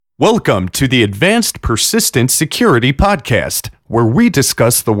Welcome to the Advanced Persistent Security Podcast, where we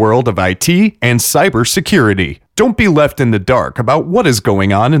discuss the world of IT and cybersecurity. Don't be left in the dark about what is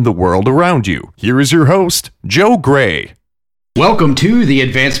going on in the world around you. Here is your host, Joe Gray. Welcome to the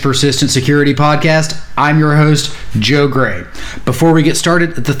Advanced Persistent Security Podcast. I'm your host, Joe Gray. Before we get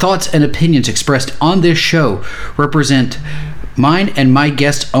started, the thoughts and opinions expressed on this show represent mine and my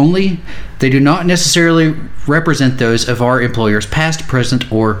guests only. They do not necessarily represent those of our employers, past,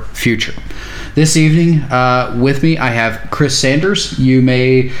 present, or future. This evening, with me, I have Chris Sanders. You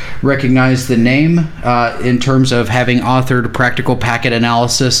may recognize the name in terms of having authored Practical Packet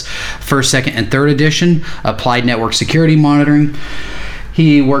Analysis, first, second, and third edition, Applied Network Security Monitoring.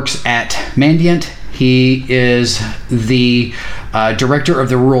 He works at Mandiant. He is the director of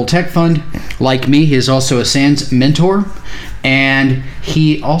the Rural Tech Fund. Like me, he is also a SANS mentor, and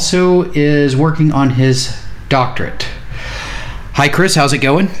he also is working on his doctorate. Hi, Chris. How's it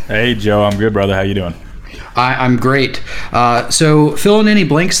going? Hey, Joe. I'm good, brother. How you doing? I'm great. So fill in any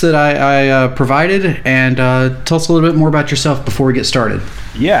blanks that I provided, and tell us a little bit more about yourself before we get started.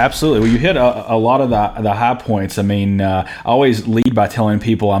 Yeah, absolutely. Well, you hit a lot of the high points. I mean, I always lead by telling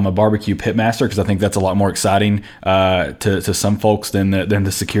people I'm a barbecue pitmaster because I think that's a lot more exciting to some folks than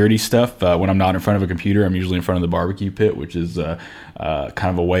the security stuff. When I'm not in front of a computer, I'm usually in front of the barbecue pit, which is kind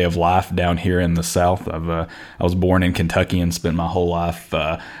of a way of life down here in the South. I was born in Kentucky and spent my whole life,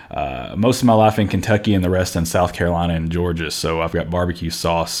 most of my life in Kentucky and the rest in South Carolina and Georgia. So I've got barbecue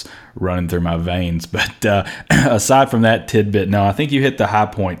sauce running through my veins. But aside from that tidbit, no, I think you hit the high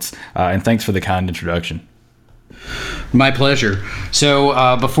points. And thanks for the kind introduction. My pleasure.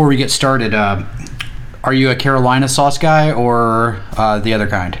 So before we get started, are you a Carolina sauce guy or the other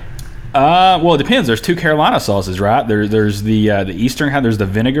kind? Well, it depends. There's two Carolina sauces, right? There's the Eastern kind. There's the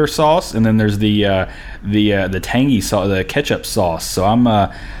vinegar sauce, and then there's the tangy sauce, the ketchup sauce. So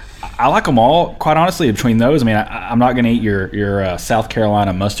I like them all, quite honestly. Between those, I mean, I'm not going to eat your South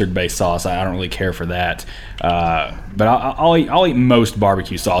Carolina mustard-based sauce. I don't really care for that. But I'll eat most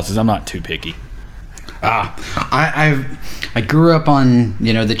barbecue sauces. I'm not too picky. I grew up on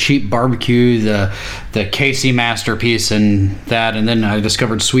the cheap barbecue, the Casey Masterpiece, and then I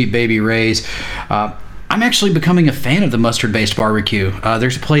discovered Sweet Baby Ray's. I'm actually becoming a fan of the mustard-based barbecue.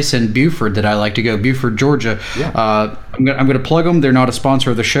 There's a place in Buford that I like to go, Buford, Georgia. Yeah. I'm going to plug them. They're not a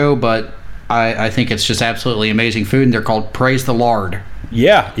sponsor of the show, but I think it's just absolutely amazing food, and they're called Praise the Lard.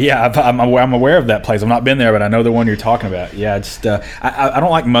 Yeah, I'm aware of that place. I've not been there, but I know the one you're talking about. Yeah, just I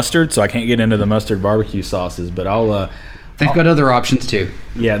don't like mustard, so I can't get into the mustard barbecue sauces. But they've got other options too.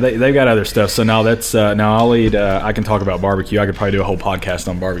 Yeah, they've got other stuff. So now I'll eat. I can talk about barbecue. I could probably do a whole podcast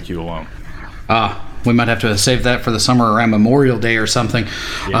on barbecue alone. We might have to save that for the summer around Memorial Day or something.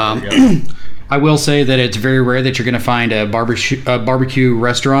 Yeah, I will say that it's very rare that you're going to find a barbecue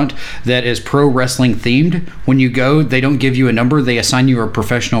restaurant that is pro wrestling themed. When you go, they don't give you a number. They assign you a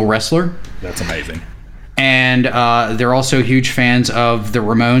professional wrestler. That's amazing. And they're also huge fans of the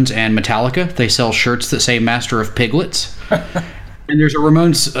Ramones and Metallica. They sell shirts that say Master of Piglets. And there's a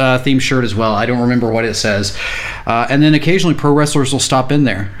Ramones themed shirt as well. I don't remember what it says. And then occasionally pro wrestlers will stop in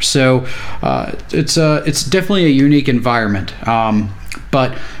there. So it's definitely a unique environment.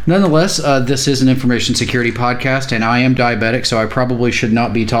 But nonetheless, this is an information security podcast, and I am diabetic, so I probably should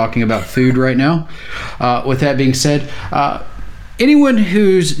not be talking about food right now. With that being said, anyone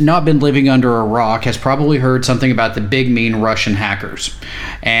who's not been living under a rock has probably heard something about the big, mean Russian hackers.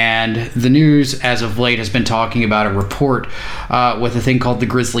 And the news, as of late, has been talking about a report with a thing called the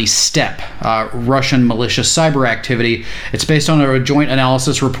Grizzly Steppe, Russian malicious cyber activity. It's based on a joint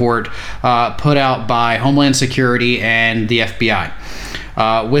analysis report put out by Homeland Security and the FBI.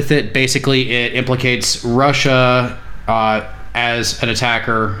 With it, basically, it implicates Russia as an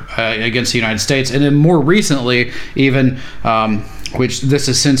attacker against the United States. And then more recently, even, which this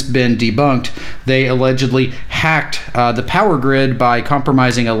has since been debunked, they allegedly hacked the power grid by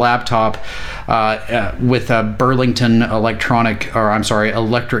compromising a laptop with a Burlington Electric,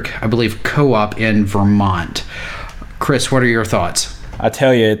 I believe, co-op in Vermont. Chris, what are your thoughts? I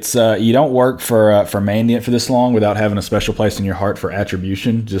tell you, it's you don't work for Mandiant for this long without having a special place in your heart for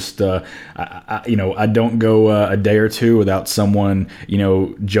attribution. Just I don't go a day or two without someone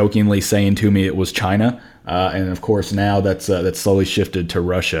jokingly saying to me it was China. And of course now that's slowly shifted to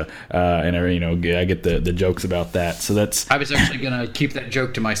Russia, and I get the jokes about that. So I was actually gonna keep that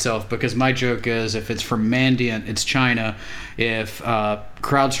joke to myself because my joke is if it's from Mandiant, it's China. If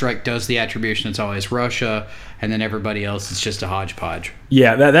CrowdStrike does the attribution, it's always Russia, and then everybody else is just a hodgepodge.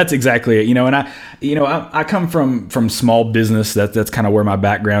 Yeah, that's exactly it. And I come from small business. That's kind of where my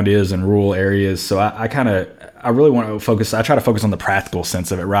background is in rural areas. So I kind of I really want to focus. I try to focus on the practical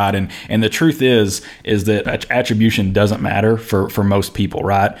sense of it, right? And the truth is that attribution doesn't matter for most people,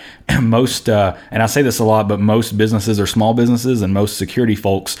 right? Most, and I say this a lot, but most businesses are small businesses, and most security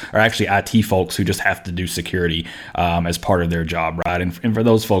folks are actually IT folks who just have to do security as part of their job, right? And for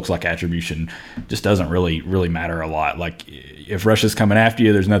those folks, like, attribution just doesn't really matter a lot. Like, if Russia's coming after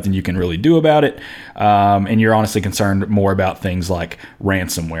you, there's nothing you can really do about it, and you're honestly concerned more about things like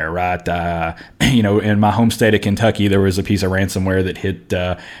ransomware, right? In my home state of Kentucky, there was a piece of ransomware that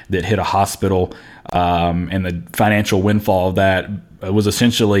hit a hospital, and the financial windfall of that was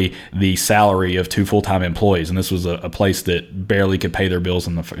essentially the salary of 2 full-time employees, and this was a place that barely could pay their bills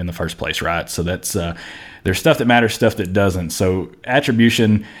in the first place, right? So that's there's stuff that matters, stuff that doesn't. So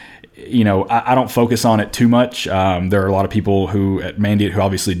attribution, I don't focus on it too much. There are a lot of people who at Mandiant who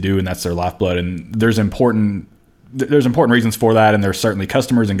obviously do, and that's their lifeblood. And there's important reasons for that, and there's certainly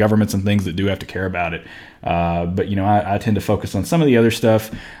customers and governments and things that do have to care about it. But I tend to focus on some of the other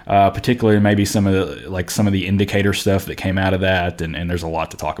stuff, particularly maybe some of the indicator stuff that came out of that, and there's a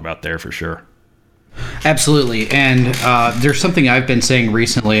lot to talk about there for sure. Absolutely. And there's something I've been saying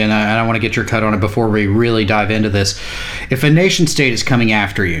recently, and I want to get your cut on it before we really dive into this. If a nation state is coming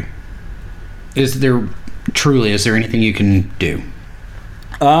after you, is there anything you can do?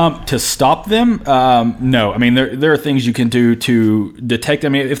 To stop them? No. I mean, there are things you can do to detect. I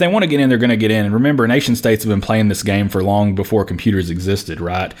mean, if they want to get in, they're going to get in. And remember, nation states have been playing this game for long before computers existed,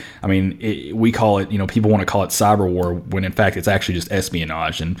 right? I mean, we call it, people want to call it cyber war, when in fact it's actually just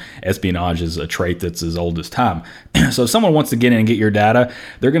espionage. And espionage is a trait that's as old as time. So if someone wants to get in and get your data,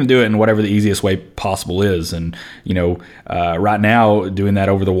 they're going to do it in whatever the easiest way possible is. And, right now, doing that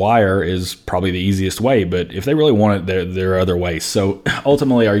over the wire is probably the easiest way. But if they really want it, there are other ways. So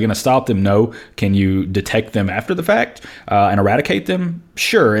ultimately, are you going to stop them? No. Can you detect them after the fact and eradicate them?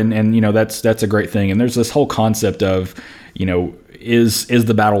 Sure. And that's a great thing. And there's this whole concept of, is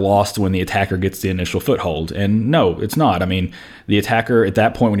the battle lost when the attacker gets the initial foothold? And no, it's not. I mean, the attacker at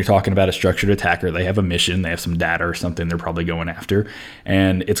that point, when you're talking about a structured attacker, they have a mission, they have some data or something they're probably going after.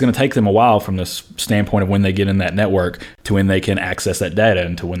 And it's going to take them a while from this standpoint of when they get in that network to when they can access that data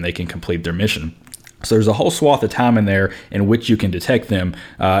and to when they can complete their mission. So there's a whole swath of time in there in which you can detect them,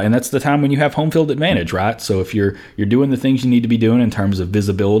 and that's the time when you have home field advantage, right? So if you're doing the things you need to be doing in terms of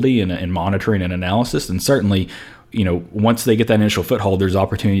visibility and monitoring and analysis, and certainly, once they get that initial foothold, there's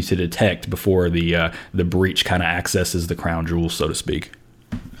opportunity to detect before the breach kind of accesses the crown jewels, so to speak.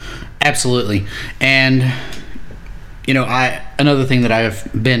 Absolutely. And another thing that I've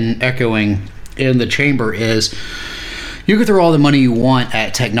been echoing in the chamber is you can throw all the money you want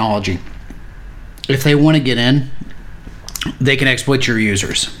at technology. If they want to get in, they can exploit your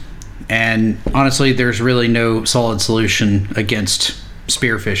users. And honestly, there's really no solid solution against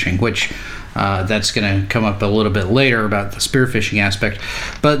spear phishing, which that's going to come up a little bit later about the spear phishing aspect.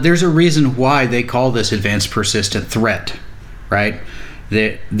 But there's a reason why they call this advanced persistent threat, right?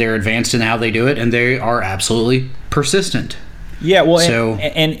 They're advanced in how they do it, and they are absolutely persistent. Yeah, well, so,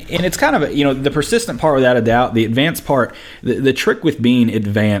 and it's kind of the persistent part, without a doubt. The advanced part, the trick with being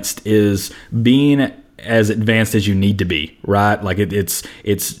advanced is being as advanced as you need to be, right? Like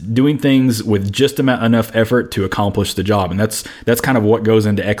it's doing things with just enough effort to accomplish the job, and that's kind of what goes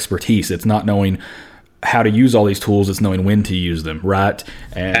into expertise. It's not knowing how to use all these tools, it's knowing when to use them, right?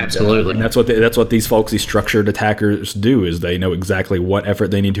 And absolutely. And that's what these folks, these structured attackers, do, is they know exactly what effort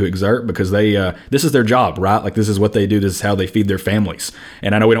they need to exert, because they this is their job, right? Like, this is what they do, this is how they feed their families.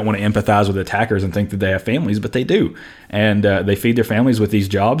 And I know we don't want to empathize with attackers and think that they have families, but they do. And they feed their families with these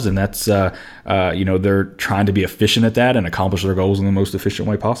jobs, and that's they're trying to be efficient at that and accomplish their goals in the most efficient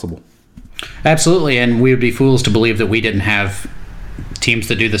way possible. Absolutely. And we would be fools to believe that we didn't have teams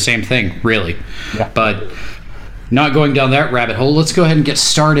that do the same thing, really. Yeah. But not going down that rabbit hole, let's go ahead and get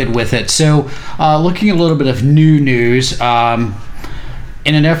started with it. So looking at a little bit of new news, in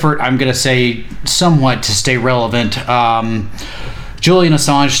an effort, I'm going to say, somewhat to stay relevant, Julian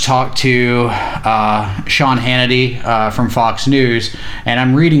Assange talked to Sean Hannity from Fox News, and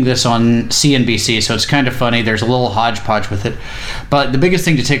I'm reading this on CNBC, so it's kind of funny. There's a little hodgepodge with it. But the biggest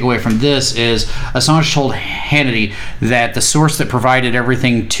thing to take away from this is Assange told Hannity that the source that provided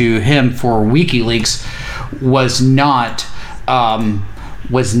everything to him for WikiLeaks was not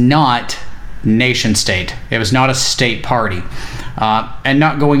nation state. It was not a state party. And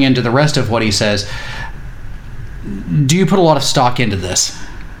not going into the rest of what he says, do you put a lot of stock into this?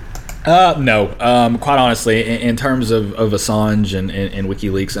 No. Quite honestly, in terms of Assange and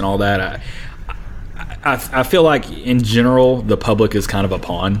WikiLeaks and all that, I feel like in general the public is kind of a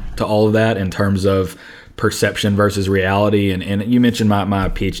pawn to all of that in terms of perception versus reality. And you mentioned my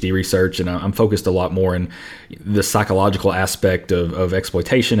PhD research, and I'm focused a lot more in the psychological aspect of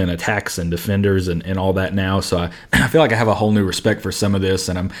exploitation and attacks and defenders and all that now. So I feel like I have a whole new respect for some of this,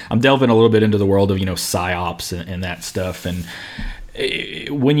 and I'm delving a little bit into the world of, psyops and that stuff. And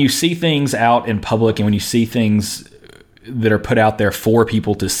when you see things out in public and when you see things that are put out there for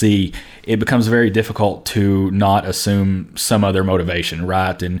people to see, it becomes very difficult to not assume some other motivation,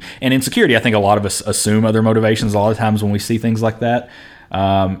 right? And in security, I think a lot of us assume other motivations a lot of times when we see things like that.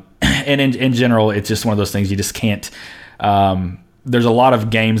 And in general, it's just one of those things you just can't. There's a lot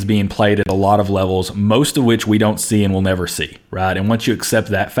of games being played at a lot of levels, most of which we don't see and will never see, right? And once you accept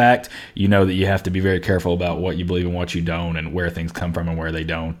that fact, you know that you have to be very careful about what you believe and what you don't, and where things come from and where they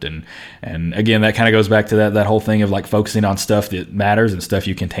don't. And again, that kind of goes back to that whole thing of like focusing on stuff that matters and stuff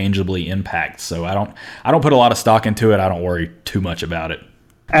you can tangibly impact. So I don't put a lot of stock into it. I don't worry too much about it.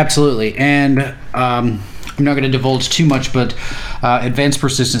 Absolutely. And I'm not going to divulge too much, but advanced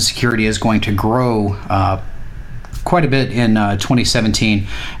persistent security is going to grow quite a bit in 2017.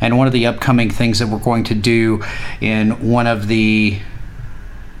 And one of the upcoming things that we're going to do in one of the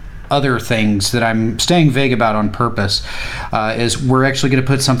other things that I'm staying vague about on purpose is we're actually going to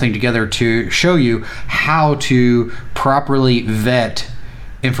put something together to show you how to properly vet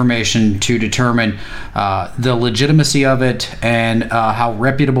information to determine the legitimacy of it and how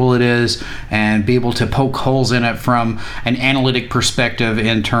reputable it is, and be able to poke holes in it from an analytic perspective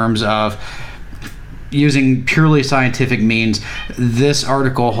in terms of using purely scientific means. This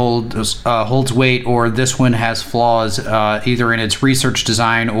article holds weight, or this one has flaws either in its research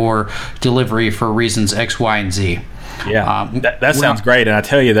design or delivery for reasons X, Y, and Z. Yeah, that sounds great. And I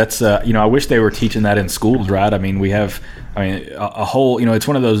tell you, that's I wish they were teaching that in schools, right? I mean, we have a whole, it's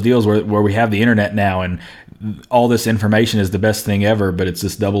one of those deals where we have the internet now, and all this information is the best thing ever, but it's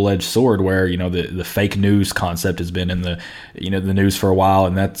this double-edged sword where, the fake news concept has been in the news for a while,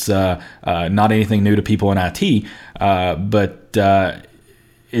 and that's not anything new to people in IT, but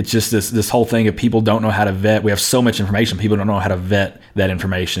it's just this whole thing of people don't know how to vet. We have so much information, people don't know how to vet that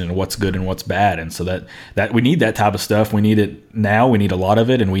information and what's good and what's bad, and so that we need that type of stuff. We need it now. We need a lot of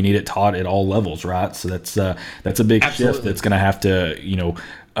it, and we need it taught at all levels, right? So that's a big shift that's going to have to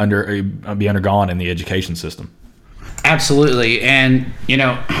be undergone in the education system. Absolutely. And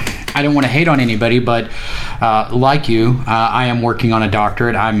I don't want to hate on anybody, but like you, I am working on a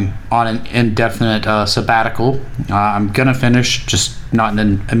doctorate. I'm on an indefinite sabbatical. I'm going to finish, just not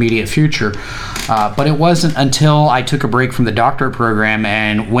in the immediate future. But it wasn't until I took a break from the doctorate program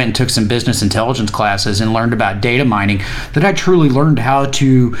and went and took some business intelligence classes and learned about data mining that I truly learned how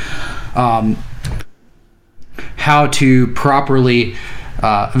to properly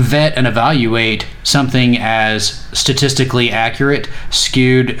vet and evaluate something as statistically accurate,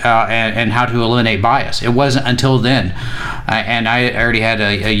 skewed, and how to eliminate bias. It wasn't until then. And I already had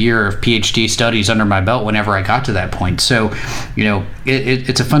a year of PhD studies under my belt whenever I got to that point. So,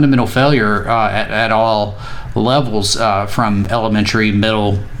 it's a fundamental failure at all levels, from elementary,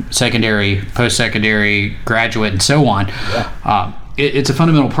 middle, secondary, post-secondary, graduate, and so on. Yeah. It's a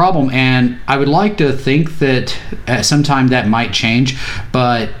fundamental problem, and I would like to think that at some time that might change,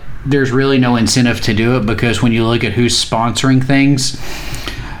 but there's really no incentive to do it, because when you look at who's sponsoring things,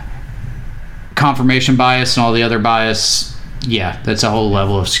 confirmation bias and all the other bias, yeah, that's a whole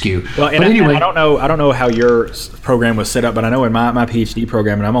level of skew. Well, but anyway, I don't know how your program was set up, but I know in my PhD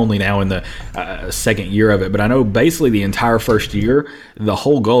program, and I'm only now in the second year of it, but I know basically the entire first year, the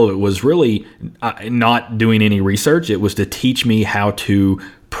whole goal of it was really not doing any research. It was to teach me how to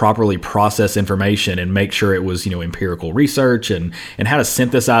properly process information and make sure it was, empirical research and how to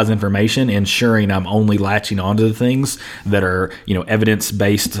synthesize information, ensuring I'm only latching onto the things that are,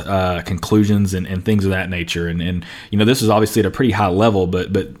 evidence-based conclusions and things of that nature. And this is obviously at a pretty high level, but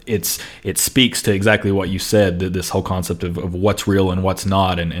it speaks to exactly what you said, this whole concept of what's real and what's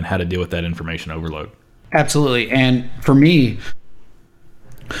not, and how to deal with that information overload. Absolutely. And for me,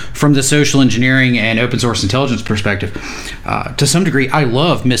 from the social engineering and open source intelligence perspective, to some degree, I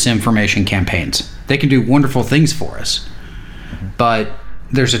love misinformation campaigns. They can do wonderful things for us, but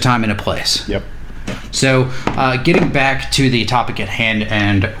there's a time and a place. Yep. So getting back to the topic at hand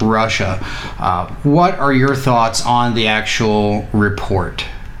and Russia, what are your thoughts on the actual report?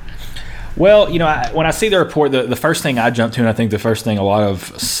 Well, when I see the report, the first thing I jump to, and I think the first thing a lot of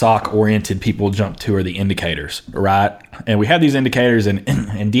SOC-oriented people jump to, are the indicators, right? And we have these indicators, and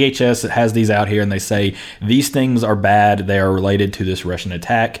DHS has these out here, and they say these things are bad. They are related to this Russian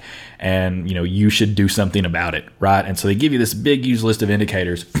attack, and you should do something about it, right? And so they give you this big, huge list of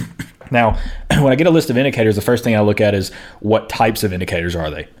indicators. Now, when I get a list of indicators, the first thing I look at is what types of indicators are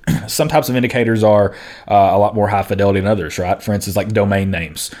they? Some types of indicators are a lot more high fidelity than others, right? For instance, like domain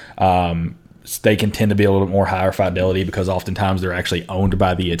names. They can tend to be a little bit more higher fidelity because oftentimes they're actually owned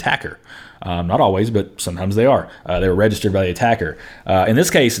by the attacker. Not always, but sometimes they are. They were registered by the attacker. In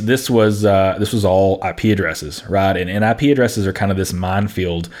this case, this was all IP addresses, right? And IP addresses are kind of this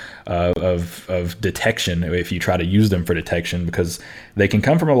minefield of detection if you try to use them for detection, because they can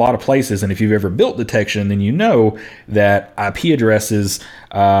come from a lot of places. And if you've ever built detection, then you know that IP addresses,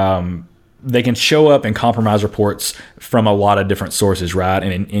 they can show up in compromise reports from a lot of different sources, right?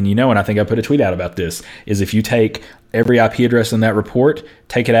 And I think I put a tweet out about this, is if you take every IP address in that report,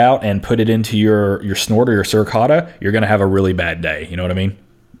 take it out and put it into your snort or your Suricata, you're going to have a really bad day. You know what I mean?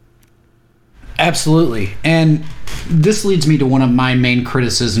 Absolutely. And this leads me to one of my main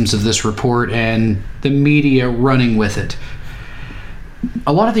criticisms of this report and the media running with it.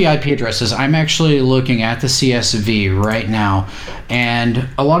 A lot of the IP addresses, I'm actually looking at the CSV right now, and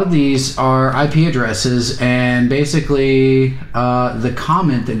a lot of these are IP addresses, and basically the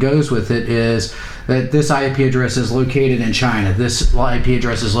comment that goes with it is that this IP address is located in China, this IP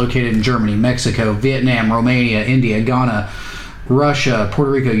address is located in Germany, Mexico, Vietnam, Romania, India, Ghana, Russia,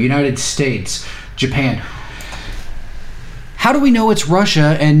 Puerto Rico, United States, Japan. How do we know it's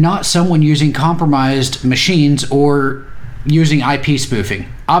Russia and not someone using compromised machines or using IP spoofing?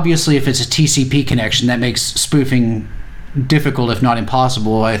 Obviously, if it's a TCP connection, that makes spoofing difficult, if not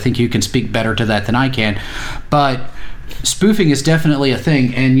impossible. I think you can speak better to that than I can. But spoofing is definitely a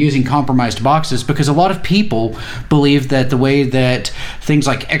thing, and using compromised boxes, because a lot of people believe that the way that things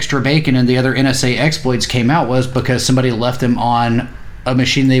like Extra Bacon and the other NSA exploits came out was because somebody left them on a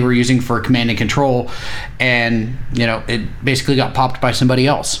machine they were using for command and control, and it basically got popped by somebody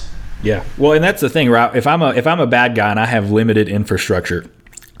else. Yeah, well, and that's the thing, right? If I'm a bad guy and I have limited infrastructure,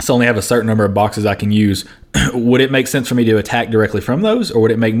 so only have a certain number of boxes I can use, would it make sense for me to attack directly from those, or would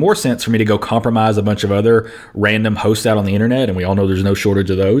it make more sense for me to go compromise a bunch of other random hosts out on the internet, and we all know there's no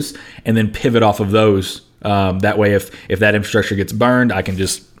shortage of those, and then pivot off of those? That way, if that infrastructure gets burned, I can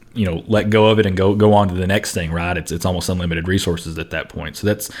just let go of it and go on to the next thing, right? It's almost unlimited resources at that point.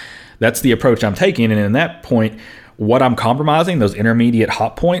 So that's the approach I'm taking, and in that point, what I'm compromising, those intermediate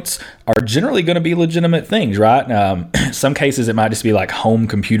hot points, are generally going to be legitimate things, right? Some cases it might just be like home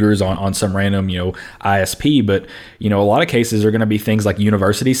computers on some random, ISP, but a lot of cases are going to be things like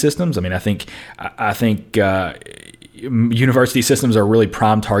university systems. I mean, I think university systems are a really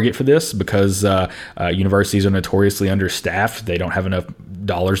prime target for this because universities are notoriously understaffed. They don't have enough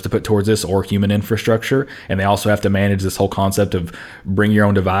dollars to put towards this or human infrastructure, and they also have to manage this whole concept of bring your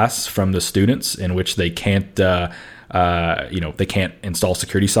own device from the students, in which they can't they can't install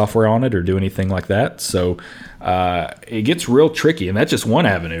security software on it or do anything like that. So it gets real tricky, and that's just one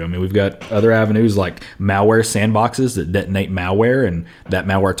avenue. I mean, we've got other avenues like malware sandboxes that detonate malware, and that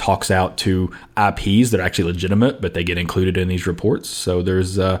malware talks out to IPs that are actually legitimate, but they get included in these reports. So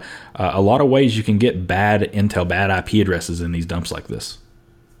there's a lot of ways you can get bad intel, bad IP addresses in these dumps like this.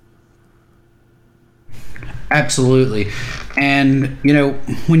 Absolutely. And,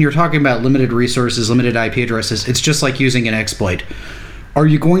 when you're talking about limited resources, limited IP addresses, it's just like using an exploit. Are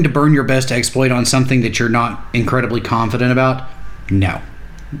you going to burn your best exploit on something that you're not incredibly confident about? No.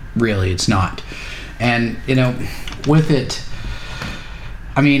 Really, it's not. And, with it,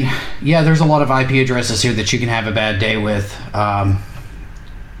 I mean, yeah, there's a lot of IP addresses here that you can have a bad day with.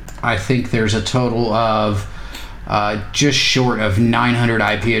 I think there's a total of just short of 900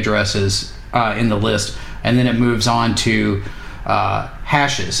 IP addresses in the list. And then it moves on to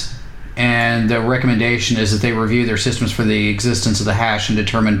hashes. And the recommendation is that they review their systems for the existence of the hash and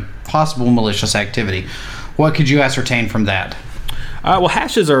determine possible malicious activity. What could you ascertain from that? Well,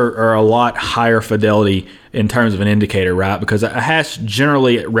 hashes are a lot higher fidelity in terms of an indicator, right? Because a hash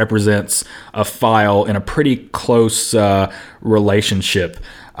generally represents a file in a pretty close relationship.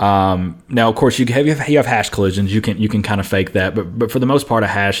 Now, of course, you have hash collisions. You can kind of fake that, but for the most part, a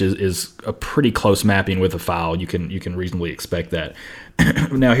hash is a pretty close mapping with a file. You can reasonably expect that.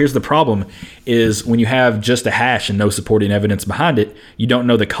 Now, here's the problem: is when you have just a hash and no supporting evidence behind it, you don't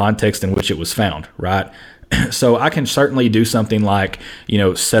know the context in which it was found, right? So I can certainly do something like,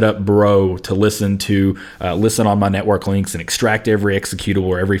 set up Bro to listen on my network links and extract every executable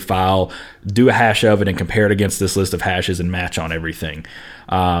or every file, do a hash of it and compare it against this list of hashes and match on everything.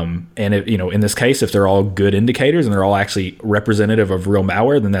 And in this case, if they're all good indicators and they're all actually representative of real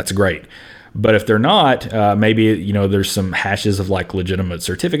malware, then that's great. But if they're not, maybe there's some hashes of like legitimate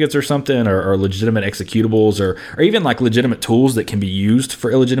certificates or something, or legitimate executables, or even like legitimate tools that can be used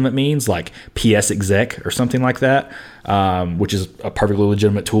for illegitimate means, like PsExec or something like that, which is a perfectly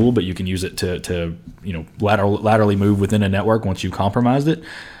legitimate tool, but you can use it to laterally move within a network once you've compromised it.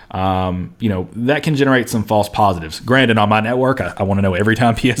 That can generate some false positives. Granted, on my network, I want to know every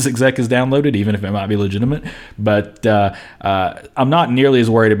time PsExec is downloaded, even if it might be legitimate. But I'm not nearly as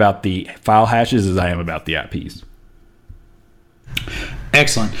worried about the file hashes as I am about the IPs.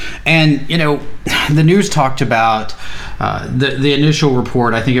 Excellent. And, the news talked about the initial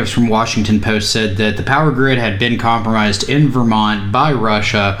report, I think it was from Washington Post, said that the power grid had been compromised in Vermont by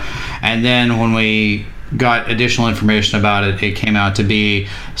Russia. And then when we got additional information about it, it came out to be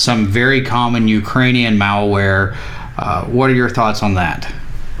some very common Ukrainian malware. What are your thoughts on that?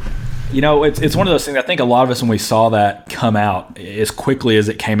 It's one of those things. I think a lot of us, when we saw that come out as quickly as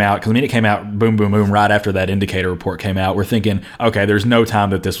it came out, because it came out boom, boom, boom right after that indicator report came out, we're thinking, okay, there's no time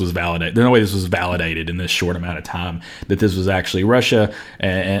that this was validated. There's no way this was validated in this short amount of time that this was actually Russia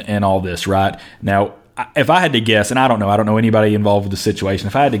and all this, right? Now, if I had to guess, and I don't know anybody involved with the situation,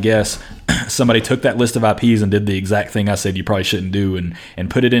 if I had to guess, somebody took that list of IPs and did the exact thing I said you probably shouldn't do and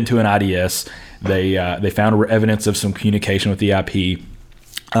put it into an IDS. They found evidence of some communication with the IP,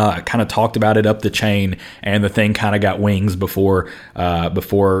 kind of talked about it up the chain, and the thing kind of got wings before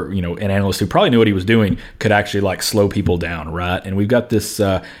an analyst who probably knew what he was doing could actually like slow people down, right? And we've got this,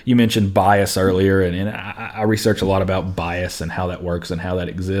 you mentioned bias earlier, and I research a lot about bias and how that works and how that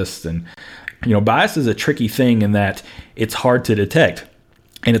exists. And bias is a tricky thing in that it's hard to detect.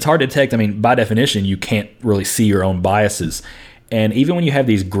 And it's hard to detect. I mean, by definition, you can't really see your own biases. And even when you have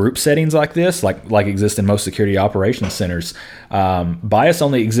these group settings like this, like exist in most security operations centers, bias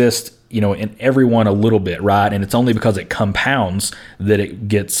only exists, in everyone a little bit, right? And it's only because it compounds that it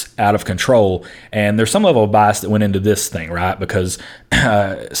gets out of control. And there's some level of bias that went into this thing, right? Because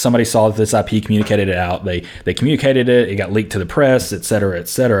somebody saw that this IP communicated it out. They communicated it. It got leaked to the press, et cetera, et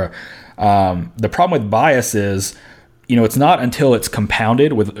cetera. The problem with bias is, it's not until it's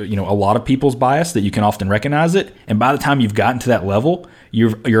compounded with, a lot of people's bias that you can often recognize it. And by the time you've gotten to that level,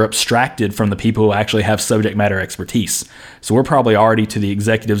 you're abstracted from the people who actually have subject matter expertise. So we're probably already to the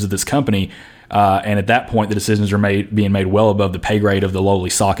executives of this company. And at that point, the decisions are being made well above the pay grade of the lowly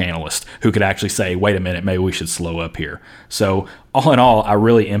SOC analyst who could actually say, wait a minute, maybe we should slow up here. So all in all, I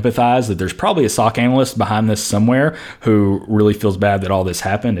really empathize that there's probably a SOC analyst behind this somewhere who really feels bad that all this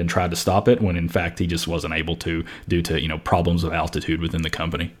happened and tried to stop it when in fact he just wasn't able to due to, problems of altitude within the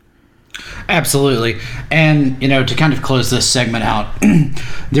company. Absolutely. And, to kind of close this segment out,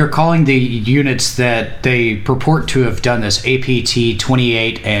 they're calling the units that they purport to have done this APT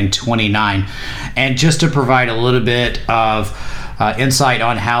 28 and 29. And just to provide a little bit of insight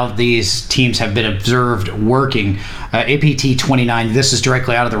on how these teams have been observed working, APT 29, this is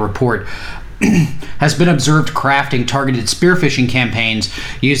directly out of the report, has been observed crafting targeted spear phishing campaigns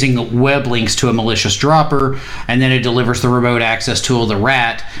using web links to a malicious dropper, and then it delivers the remote access tool, the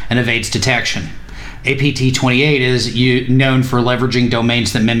RAT, and evades detection. APT28 is known for leveraging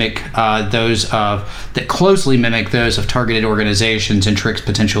domains that that closely mimic those of targeted organizations and tricks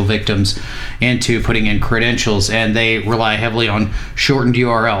potential victims into putting in credentials, and they rely heavily on shortened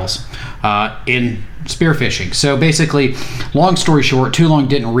URLs in spear phishing. So basically, long story short, too long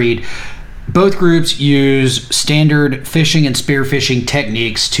didn't read. Both groups use standard phishing and spear phishing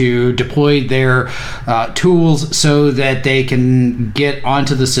techniques to deploy their tools so that they can get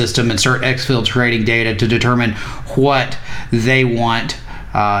onto the system and start exfiltrating data to determine what they want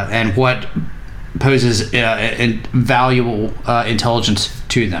and what poses valuable intelligence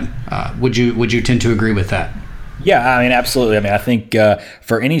to them. Would you tend to agree with that? Yeah, I mean, absolutely. I mean, I think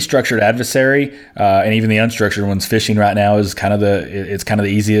for any structured adversary, and even the unstructured ones, phishing right now is kind of the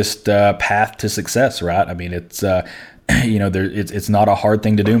easiest path to success, right? I mean, it's it's not a hard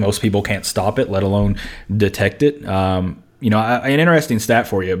thing to do. Most people can't stop it, let alone detect it. An interesting stat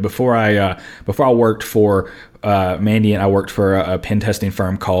for you. Before I worked for Mandiant, I worked for a pen testing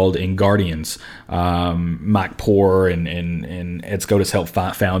firm called Enguardians. Mike Poor and Ed Scotus helped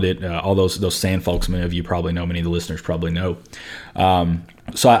found it. All those sand folks, many of you probably know, many of the listeners probably know.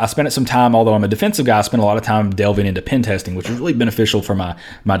 So I spent some time, although I'm a defensive guy, I spent a lot of time delving into pen testing, which was really beneficial for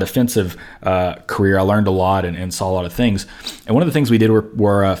my defensive career. I learned a lot and saw a lot of things. And one of the things we did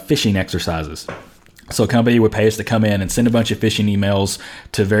were phishing exercises. So a company would pay us to come in and send a bunch of phishing emails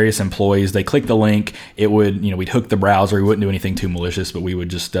to various employees. They click the link. It would, we'd hook the browser. We wouldn't do anything too malicious, but we would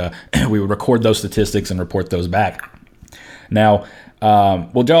just we would record those statistics and report those back. Now,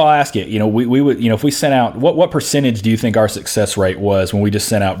 Well, Joe, I'll ask you. We would, if we sent out, what percentage do you think our success rate was when we just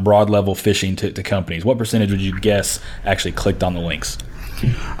sent out broad level phishing to companies? What percentage would you guess actually clicked on the links?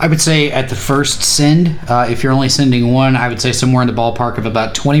 I would say at the first send, if you're only sending one, I would say somewhere in the ballpark of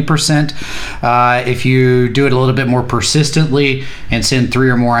about 20%. If you do it a little bit more persistently and send 3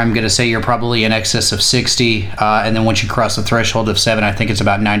 or more, I'm going to say you're probably in excess of 60. And then once you cross the threshold of 7, I think it's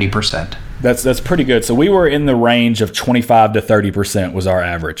about 90%. That's pretty good. So we were in the range of 25 to 30% was our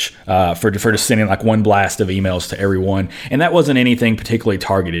average for just sending like one blast of emails to everyone, and that wasn't anything particularly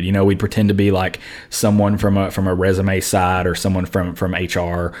targeted. We'd pretend to be like someone from a resume side or someone from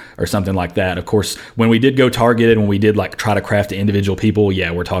HR or something like that. Of course, when we did go targeted, when we did like try to craft to individual people, yeah,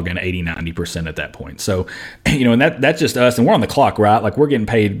 we're talking 80-90% at that point. So and that's just us, and we're on the clock, right? Like we're getting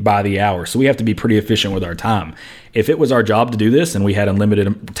paid by the hour, so we have to be pretty efficient with our time. If it was our job to do this and we had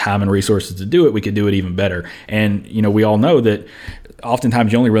unlimited time and resources to do it, we could do it even better. And, we all know that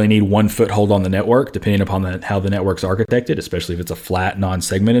oftentimes you only really need one foothold on the network, depending upon how the network's architected, especially if it's a flat,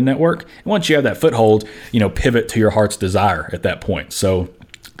 non-segmented network. And once you have that foothold, pivot to your heart's desire at that point. So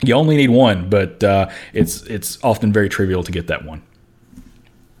you only need one, but it's often very trivial to get that one.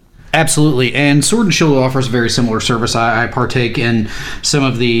 Absolutely, and Sword and Shield offers a very similar service. I partake in some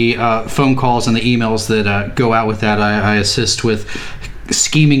of the phone calls and the emails that go out with that. I assist with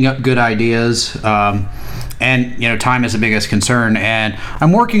scheming up good ideas, and time is the biggest concern. And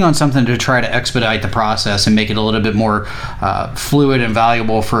I'm working on something to try to expedite the process and make it a little bit more fluid and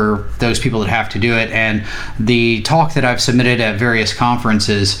valuable for those people that have to do it. And the talk that I've submitted at various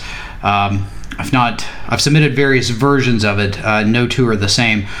conferences. I've submitted various versions of it. No two are the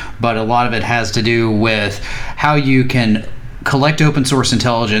same, but a lot of it has to do with how you can collect open source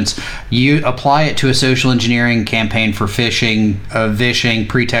intelligence, you apply it to a social engineering campaign for phishing, vishing,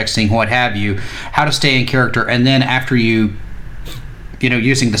 pretexting, what have you, how to stay in character, and then after using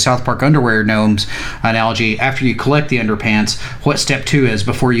the South Park underwear gnomes analogy, after you collect the underpants, what step 2 is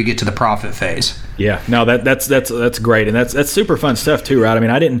before you get to the profit phase. Yeah, no, that's great, and that's super fun stuff too, right? I mean,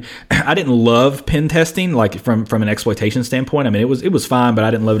 I didn't love pen testing like from an exploitation standpoint. I mean, it was fine, but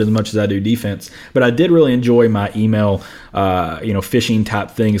I didn't love it as much as I do defense. But I did really enjoy my email, phishing type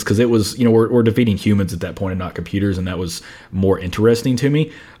things, because it was, we're defeating humans at that point and not computers, and that was more interesting to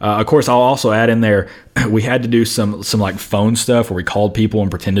me. Of course, I'll also add in there, we had to do some like phone stuff where we called people and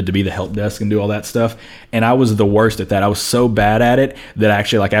pretended to be the help desk and do all that stuff, and I was the worst at that. I was so bad at it that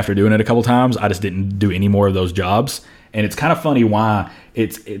actually, like after doing it a couple times, I just didn't do any more of those jobs. And it's kind of funny why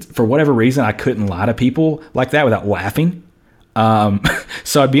it's for whatever reason I couldn't lie to people like that without laughing.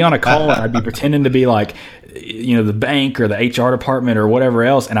 So I'd be on a call and I'd be pretending to be like, the bank or the HR department or whatever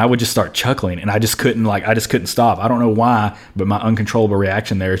else, and I would just start chuckling, and I just couldn't stop. I don't know why, but my uncontrollable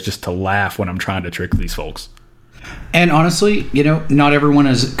reaction there is just to laugh when I'm trying to trick these folks. And honestly, not everyone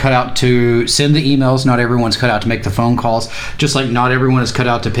is cut out to send the emails. Not everyone's cut out to make the phone calls. Just like not everyone is cut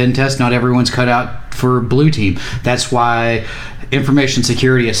out to pen test. Not everyone's cut out for blue team. That's why information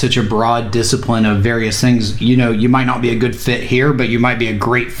security is such a broad discipline of various things. You might not be a good fit here, but you might be a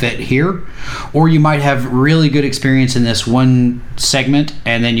great fit here. Or you might have really good experience in this one segment,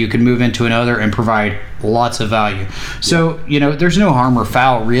 and then you can move into another and provide lots of value. So, there's no harm or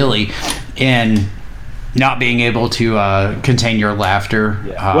foul really in not being able to contain your laughter.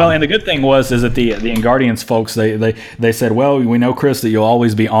 Yeah. Well, and the good thing is that the Enguardians folks, they said, well, we know, Chris, that you'll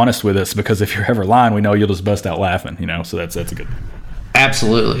always be honest with us, because if you're ever lying, we know you'll just bust out laughing, so that's a good thing.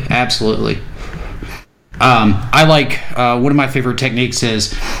 Absolutely. I like one of my favorite techniques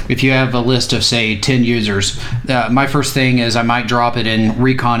is if you have a list of, say, 10 users, my first thing is I might drop it in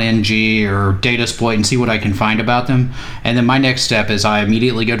ReconNG or Datasploit and see what I can find about them. And then my next step is I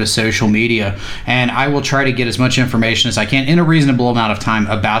immediately go to social media, and I will try to get as much information as I can in a reasonable amount of time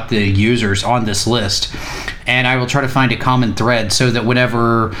about the users on this list. And I will try to find a common thread so that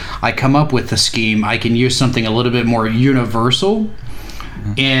whenever I come up with the scheme, I can use something a little bit more universal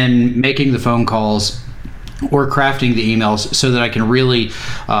in making the phone calls or crafting the emails, so that I can really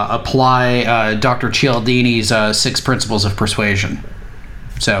apply Dr. Cialdini's 6 principles of persuasion.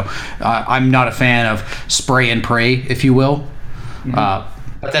 So I'm not a fan of spray and pray, if you will.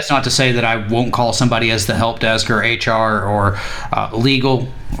 But that's not to say that I won't call somebody as the help desk or HR or legal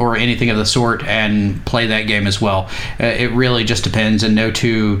or anything of the sort and play that game as well. It really just depends, and no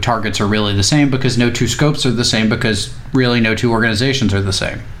two targets are really the same, because no two scopes are the same, because really no two organizations are the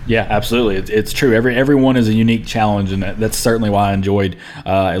same. Yeah, absolutely. It's true. Everyone is a unique challenge, and that's certainly why I enjoyed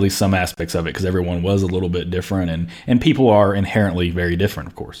at least some aspects of it, because everyone was a little bit different, and people are inherently very different,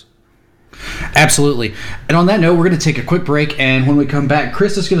 of course. Absolutely. And on that note, we're going to take a quick break. And when we come back,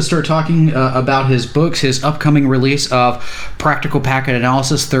 Chris is going to start talking about his books, his upcoming release of Practical Packet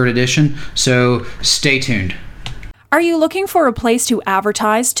Analysis, 3rd edition. So stay tuned. Are you looking for a place to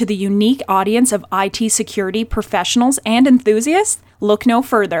advertise to the unique audience of IT security professionals and enthusiasts? Look no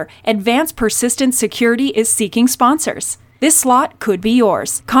further. Advanced Persistent Security is seeking sponsors. This slot could be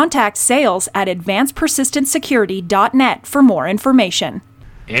yours. Contact sales at advancedpersistentsecurity.net for more information.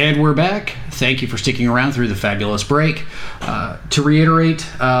 And we're back. Thank you for sticking around through the fabulous break. To reiterate,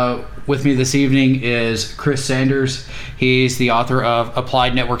 with me this evening is Chris Sanders. He's the author of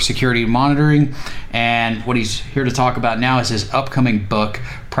Applied Network Security Monitoring, and what he's here to talk about now is his upcoming book,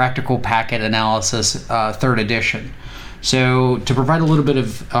 Practical Packet Analysis, 3rd edition. So to provide a little bit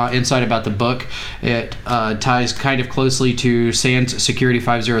of insight about the book, it ties kind of closely to SANS Security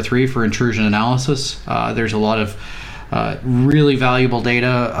 503 for intrusion analysis. There's a lot of really valuable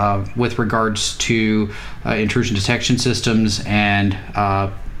data with regards to intrusion detection systems and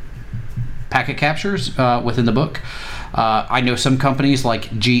packet captures within the book. I know some companies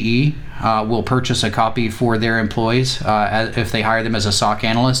like GE will purchase a copy for their employees if they hire them as a SOC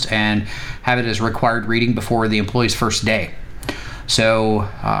analyst and have it as required reading before the employee's first day. So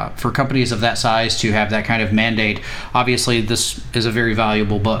for companies of that size to have that kind of mandate, obviously this is a very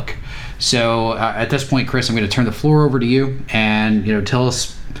valuable book. So at this point, Chris, I'm going to turn the floor over to you, and tell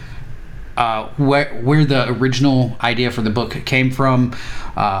us where the original idea for the book came from,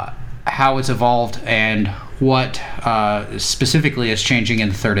 how it's evolved, and what specifically is changing in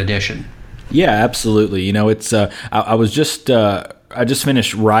the 3rd edition. Yeah, absolutely. It's I just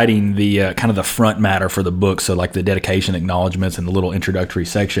finished writing the kind of the front matter for the book, so like the dedication acknowledgments and the little introductory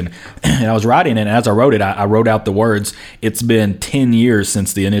section. And I was writing it, and as I wrote it, I wrote out the words, "It's been 10 years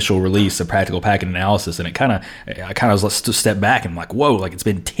since the initial release of Practical Packet Analysis," and I kind of was to step back and I'm like, whoa, like it's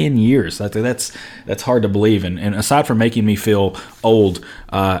been 10 years. That's hard to believe. And aside from making me feel old,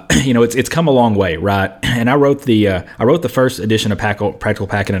 it's come a long way, right? And I wrote the first edition of Practical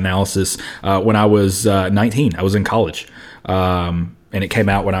Packet Analysis when I was 19. I was in college. And it came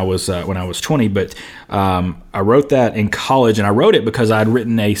out when I was 20. But I wrote that in college, and I wrote it because I'd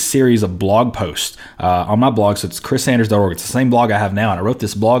written a series of blog posts on my blog. So it's chrissanders.org. It's the same blog I have now, and I wrote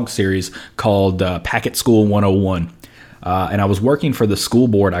this blog series called Packet School 101. And I was working for the school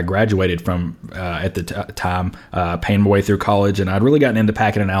board I graduated from at the time, paying my way through college, and I'd really gotten into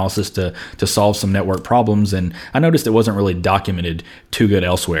packet analysis to solve some network problems, and I noticed it wasn't really documented too good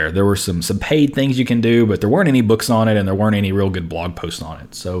elsewhere. There were some paid things you can do, but there weren't any books on it, and there weren't any real good blog posts on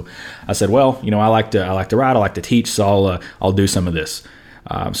it. So I said, well, I like to write, I like to teach, so I'll do some of this.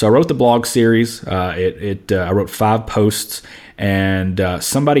 So I wrote the blog series. I wrote 5 posts, and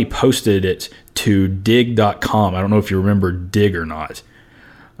somebody posted it to dig.com. I don't know if you remember Dig or not.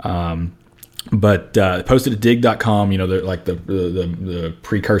 But posted to dig.com, the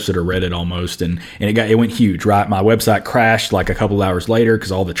precursor to Reddit almost, and it went huge, right? My website crashed like a couple hours later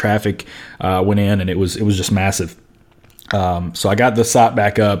because all the traffic went in, and it was just massive. So I got the site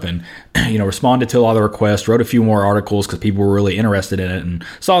back up and, responded to a lot of the requests, wrote a few more articles because people were really interested in it, and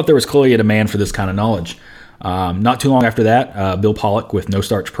saw that there was clearly a demand for this kind of knowledge. Not too long after that, Bill Pollock with No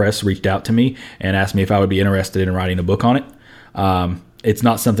Starch Press reached out to me and asked me if I would be interested in writing a book on it. It's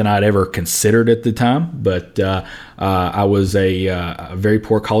not something I'd ever considered at the time, but I was a very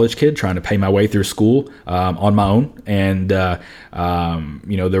poor college kid trying to pay my way through school on my own, and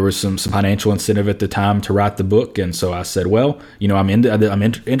there was some financial incentive at the time to write the book, and so I said, well, I'm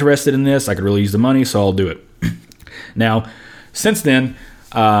interested in this. I could really use the money, so I'll do it. Now, since then,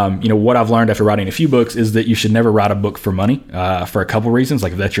 what I've learned after writing a few books is that you should never write a book for money, for a couple reasons.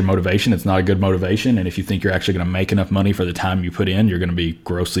 Like if that's your motivation, it's not a good motivation. And if you think you're actually going to make enough money for the time you put in, you're going to be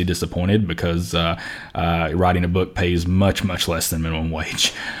grossly disappointed because writing a book pays much, much less than minimum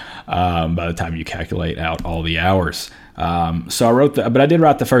wage by the time you calculate out all the hours. So I wrote but I did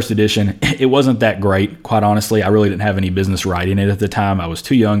write the first edition. It wasn't that great, quite honestly. I really didn't have any business writing it at the time. I was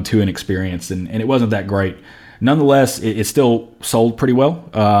too young, too inexperienced, and it wasn't that great. Nonetheless, it still sold pretty well,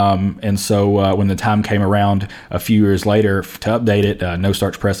 and so when the time came around a few years later to update it, No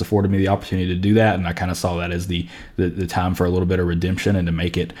Starch Press afforded me the opportunity to do that, and I kind of saw that as the time for a little bit of redemption and to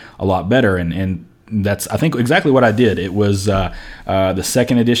make it a lot better, and that's, I think, exactly what I did. It was the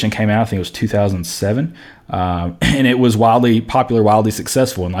second edition came out, I think it was 2007, and it was wildly popular, wildly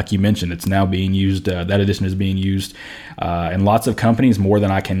successful, and like you mentioned, it's now being used, that edition is being used in lots of companies, more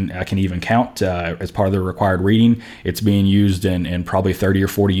than I can even count as part of the required reading. It's being used in probably 30 or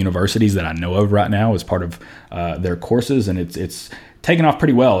 40 universities that I know of right now as part of their courses, and it's taken off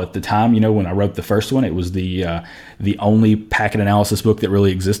pretty well at the time. When I wrote the first one, it was the only packet analysis book that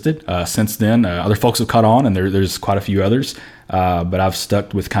really existed. Since then, other folks have caught on, and there's quite a few others. But I've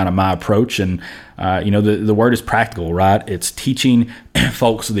stuck with kind of my approach, and the word is practical, right? It's teaching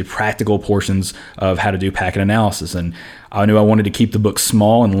folks the practical portions of how to do packet analysis. And I knew I wanted to keep the book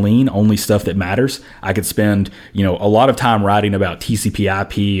small and lean, only stuff that matters. I could spend, a lot of time writing about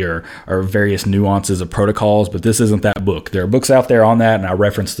TCP/IP or various nuances of protocols, but this isn't that book. There are books out there on that, and I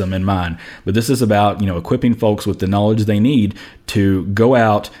referenced them in mine. But this is about, equipping folks with the knowledge they need to go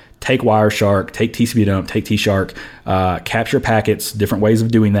out, take Wireshark, take TCP dump, take T-Shark, capture packets, different ways of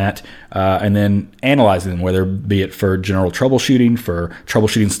doing that, and then analyzing them, whether be it for general troubleshooting, for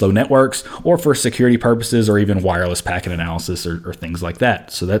troubleshooting slow networks, or for security purposes, or even wireless packet analysis or things like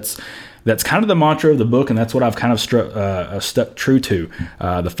that. So that's kind of the mantra of the book, and that's what I've kind of stuck true to.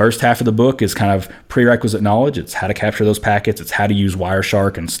 The first half of the book is kind of prerequisite knowledge. It's how to capture those packets. It's how to use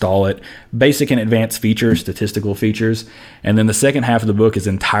Wireshark, install it, basic and advanced features, statistical features. And then the second half of the book is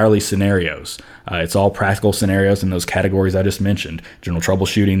entirely scenarios. It's all practical scenarios in those categories I just mentioned: general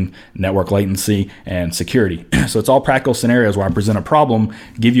troubleshooting, network latency, and security. So it's all practical scenarios where I present a problem,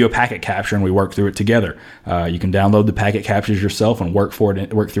 give you a packet capture, and we work through it together. You can download the packet captures yourself and work through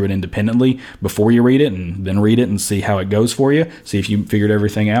it independently before you read it, and then read it and see how it goes for you, see if you figured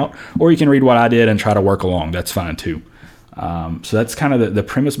everything out. Or you can read what I did and try to work along. That's fine too. So that's kind of the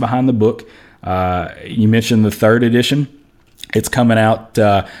premise behind the book. You mentioned the third edition. It's coming out.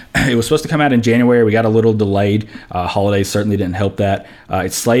 It was supposed to come out in January. We got a little delayed. Holidays certainly didn't help that.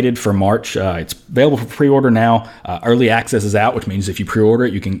 It's slated for March. It's available for pre-order now. Early access is out, which means if you pre-order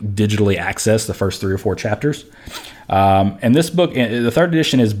it, you can digitally access the first 3 or 4 chapters. And this book, the third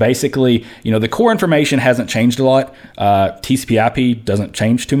edition, is basically, the core information hasn't changed a lot. TCP/IP doesn't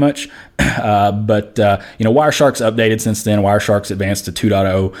change too much. But Wireshark's updated since then. Wireshark's advanced to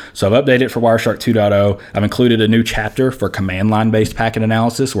 2.0. So I've updated it for Wireshark 2.0. I've included a new chapter for command line-based packet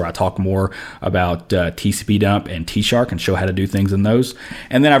analysis, where I talk more about TCP dump and T-Shark and show how to do things in those.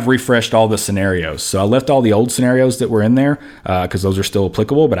 And then I've refreshed all the scenarios. So I left all the old scenarios that were in there because those are still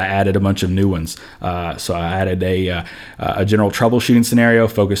applicable, but I added a bunch of new ones. So I added a general troubleshooting scenario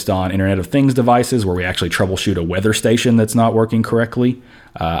focused on Internet of Things devices, where we actually troubleshoot a weather station that's not working correctly.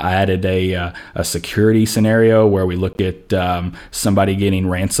 I added a security scenario where we look at somebody getting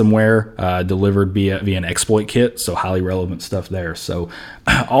ransomware delivered via an exploit kit, so highly relevant stuff there. So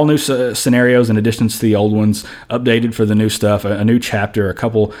all new scenarios in addition to the old ones, updated for the new stuff, a new chapter, a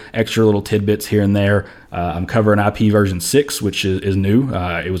couple extra little tidbits here and there. I'm covering IP version 6, which is new.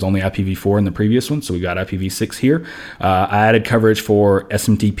 It was only IPv4 in the previous one, so we got IPv6 here. I added coverage for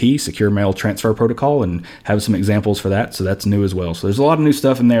SMTP, Secure Mail Transfer Protocol, and have some examples for that, so that's new as well. So there's a lot of new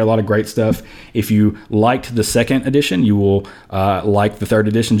stuff in there, a lot of great stuff. If you liked the second edition, you will like the third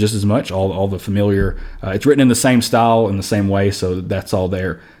edition just as much. All the familiar, it's written in the same style, in the same way, so that's all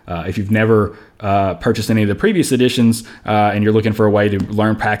there. If you've never purchased any of the previous editions and you're looking for a way to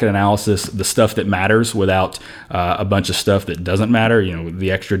learn packet analysis, the stuff that matters without a bunch of stuff that doesn't matter,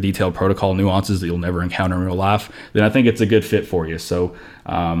 the extra detailed protocol nuances that you'll never encounter in real life, then I think it's a good fit for you. So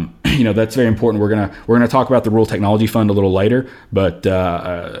that's very important. We're gonna talk about the Rural Technology Fund a little later, but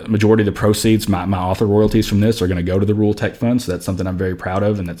majority of the proceeds, my author royalties from this, are going to go to the Rural Tech Fund. So that's something I'm very proud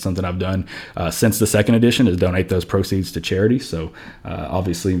of, and that's something I've done since the second edition, is donate those proceeds to charity. So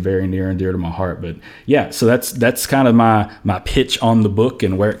obviously very near and dear to my heart. But yeah, so that's kind of my pitch on the book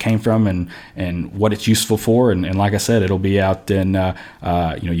and where it came from and what it's useful for. And like I said, it'll be out in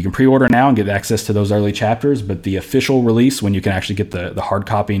you can pre-order now and get access to those early chapters, but the official release, when you can actually get the hard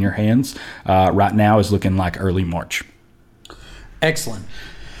copy in your hands, right now is looking like early March. Excellent.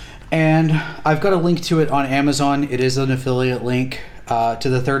 And I've got a link to it on Amazon. It is an affiliate link to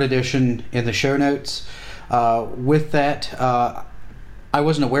the third edition in the show notes. With that, I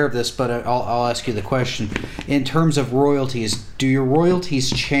wasn't aware of this, but I'll ask you the question. In terms of royalties, do your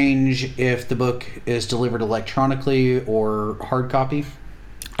royalties change if the book is delivered electronically or hard copy?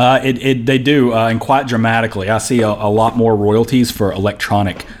 They do, and quite dramatically. I see a lot more royalties for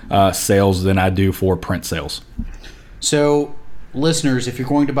electronic sales than I do for print sales. So, listeners, if you're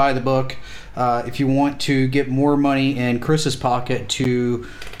going to buy the book, if you want to get more money in Chris's pocket to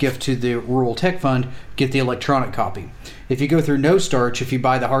give to the Rural Tech Fund, get the electronic copy. If you go through No Starch, if you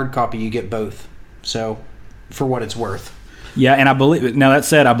buy the hard copy, you get both. So, for what it's worth. Yeah, and I believe, now that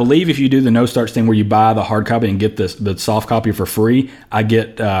said, I believe if you do the No Starch thing where you buy the hard copy and get the soft copy for free, I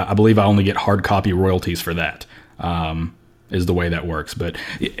believe I only get hard copy royalties for that. is the way that works. But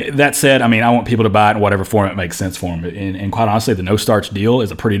that said, I mean, I want people to buy it in whatever form it makes sense for them. And quite honestly, the no starch deal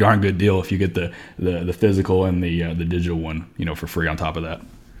is a pretty darn good deal if you get the physical and the digital one, for free on top of that.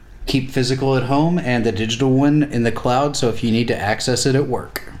 Keep physical at home and the digital one in the cloud, so if you need to access it at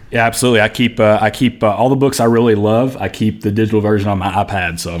work. Yeah, absolutely. I keep all the books I really love. I keep the digital version on my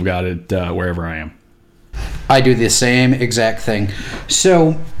iPad, so I've got it wherever I am. I do the same exact thing.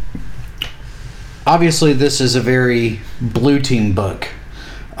 So obviously this is a very blue team book.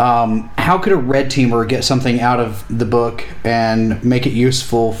 How could a red teamer get something out of the book and make it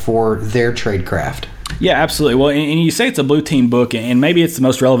useful for their tradecraft? Yeah, absolutely. Well, and you say it's a blue team book, and maybe it's the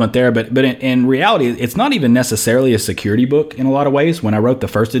most relevant there, but in reality, it's not even necessarily a security book in a lot of ways. When I wrote the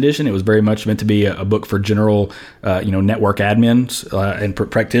first edition, it was very much meant to be a book for general, network admins and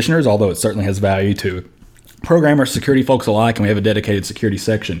practitioners, although it certainly has value to programmers, security folks alike, and we have a dedicated security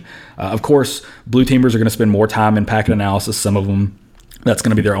section. Of course, blue teamers are going to spend more time in packet analysis. Some of them, that's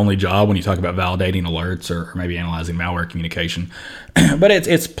going to be their only job when you talk about validating alerts or maybe analyzing malware communication. But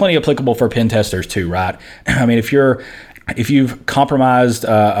it's plenty applicable for pen testers too, right? I mean, if you've compromised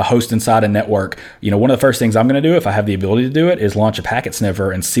a host inside a network, one of the first things I'm going to do if I have the ability to do it is launch a packet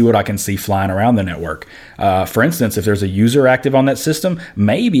sniffer and see what I can see flying around the network. For instance, if there's a user active on that system,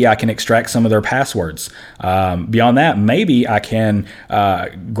 maybe I can extract some of their passwords. Beyond that, maybe I can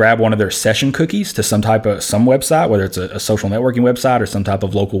grab one of their session cookies to some website, whether it's a social networking website or some type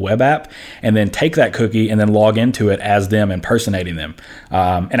of local web app, and then take that cookie and then log into it as them impersonating them.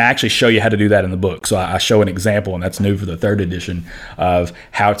 And I actually show you how to do that in the book. So I show an example, and that's new for the third edition, of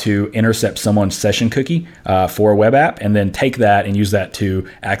how to intercept someone's session cookie for a web app and then take that and use that to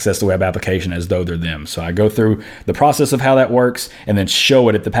access the web application as though they're them. So I go through the process of how that works and then show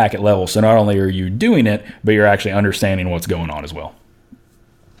it at the packet level. So not only are you doing it, but you're actually understanding what's going on as well.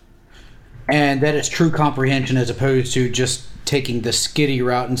 And that is true comprehension as opposed to just taking the skitty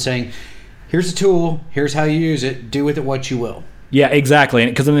route and saying, here's a tool, here's how you use it, do with it what you will. Yeah, exactly.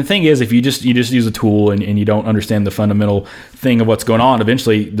 Because the thing is, if you just use a tool and you don't understand the fundamental thing of what's going on,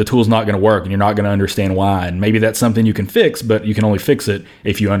 eventually the tool's not going to work and you're not going to understand why. And maybe that's something you can fix, but you can only fix it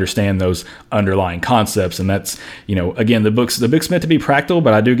if you understand those underlying concepts. And that's, again, the book's meant to be practical,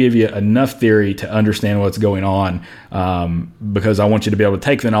 but I do give you enough theory to understand what's going on, because I want you to be able to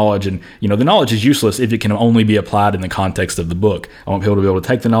take the knowledge, and the knowledge is useless if it can only be applied in the context of the book. I want people to be able to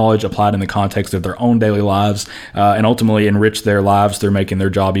take the knowledge, apply it in the context of their own daily lives, and ultimately enrich their lives through making their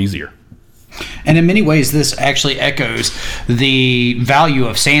job easier. And in many ways, this actually echoes the value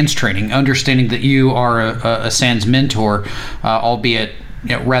of SANS training, understanding that you are a SANS mentor, albeit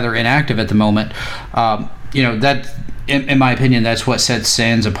rather inactive at the moment. That, in my opinion, that's what sets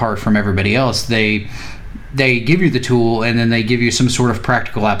SANS apart from everybody else. They give you the tool, and then they give you some sort of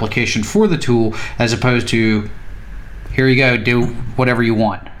practical application for the tool, as opposed to, here you go, do whatever you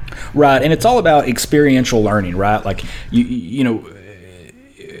want. Right, and it's all about experiential learning, right? Like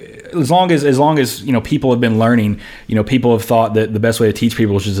as long as people have been learning, people have thought that the best way to teach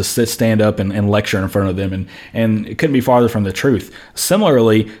people is just to stand up and lecture in front of them, and it couldn't be farther from the truth.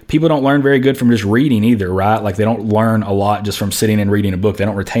 Similarly, people don't learn very good from just reading either, right? Like they don't learn a lot just from sitting and reading a book. They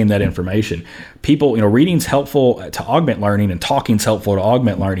don't retain that information. People, reading's helpful to augment learning, and talking's helpful to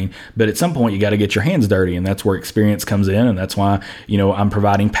augment learning, but at some point you got to get your hands dirty, and that's where experience comes in, and that's why I'm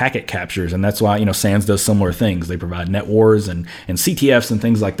providing packet captures, and that's why SANS does similar things. They provide net wars and CTFs and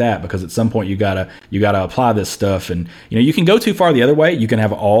things like that, because at some point you gotta apply this stuff, and you can go too far the other way. You can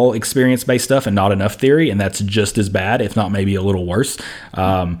have all experience-based stuff and not enough theory, and that's just as bad, if not maybe a little worse.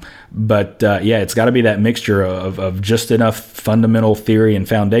 But it's got to be that mixture of just enough fundamental theory and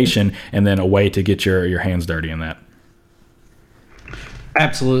foundation, and then a way to get your hands dirty in that.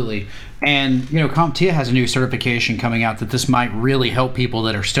 Absolutely. And, CompTIA has a new certification coming out that this might really help people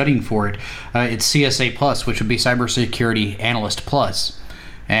that are studying for it. It's CSA Plus, which would be Cybersecurity Analyst Plus.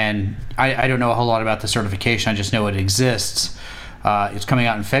 And I don't know a whole lot about the certification. I just know it exists. It's coming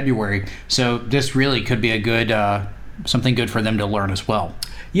out in February. So this really could be a good something good for them to learn as well.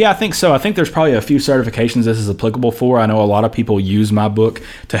 Yeah, I think so. I think there's probably a few certifications this is applicable for. I know a lot of people use my book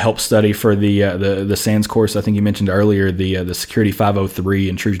to help study for the SANS course. I think you mentioned earlier the Security 503,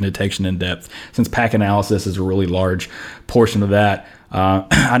 intrusion detection in depth, since packet analysis is a really large portion of that.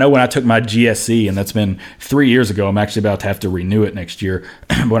 I know when I took my GSC, and that's been 3 years ago, I'm actually about to have to renew it next year.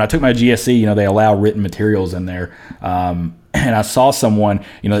 But when I took my GSC, they allow written materials in there. And I saw someone,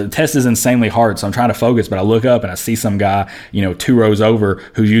 the test is insanely hard, so I'm trying to focus, but I look up and I see some guy, 2 rows over,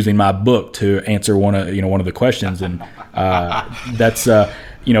 who's using my book to answer one of the questions, and that's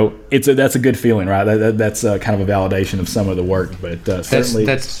that's a good feeling, right? That's kind of a validation of some of the work, but certainly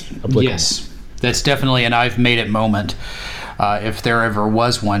that's applicable. Yes, that's definitely an I've made it moment. if there ever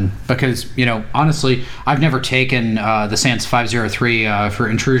was one. Because, honestly, I've never taken the SANS 503 for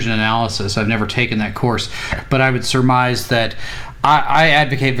intrusion analysis. I've never taken that course. But I would surmise that I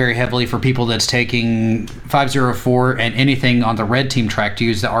advocate very heavily for people that's taking 504 and anything on the red team track to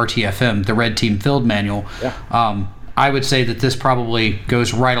use the RTFM, the Red Team Field Manual. Yeah. I would say that this probably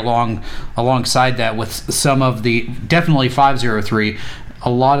goes right alongside that with some of the, definitely 503, a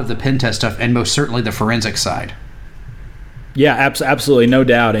lot of the pen test stuff, and most certainly the forensic side. Yeah, absolutely, no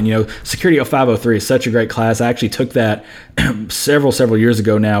doubt. And, Security 0503 is such a great class. I actually took that several years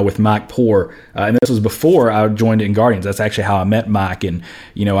ago now with Mike Poore, and this was before I joined in Guardians. That's actually how I met Mike. And,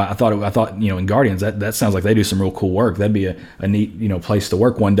 I thought in Guardians, that sounds like they do some real cool work. That'd be a neat, place to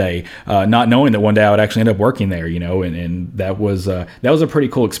work one day, not knowing that one day I would actually end up working there, and that was a pretty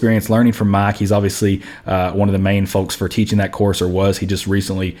cool experience learning from Mike. He's obviously one of the main folks for teaching that course, or was. He just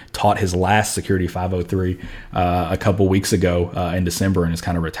recently taught his last Security 503 a couple weeks ago in December, and is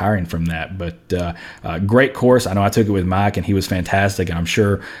kind of retiring from that. But great course. I know I took it with Mike, and he was fantastic. And I'm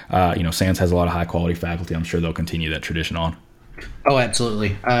sure SANS has a lot of high quality faculty. I'm sure they'll continue that tradition on. Oh, absolutely.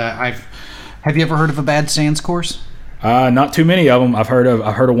 Have you ever heard of a bad SANS course? Not too many of them. I've heard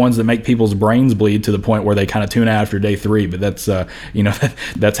of ones that make people's brains bleed to the point where they kind of tune out after day 3. But that's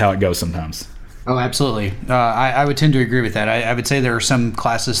that's how it goes sometimes. Oh, absolutely. I would tend to agree with that. I would say there are some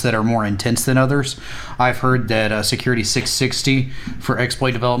classes that are more intense than others. I've heard that Security 660 for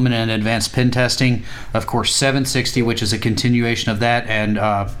exploit development and advanced pen testing, of course 760, which is a continuation of that, and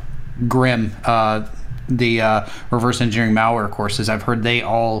GRIM, the reverse engineering malware courses. I've heard they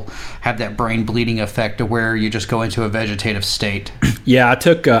all have that brain bleeding effect to where you just go into a vegetative state. Yeah, I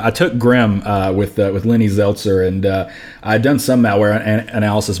took GRIM with Lenny Zeltzer, and I'd done some malware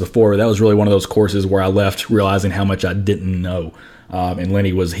analysis before. But that was really one of those courses where I left realizing how much I didn't know. And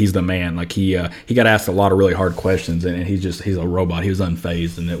Lenny he's the man. Like he got asked a lot of really hard questions, and he's a robot. He was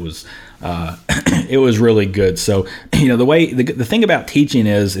unfazed, and it was it was really good. So the thing about teaching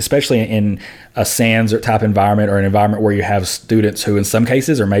is, especially in a SANS type environment, or an environment where you have students who in some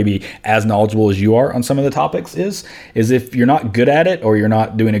cases are maybe as knowledgeable as you are on some of the topics, is if you're not good at it, or you're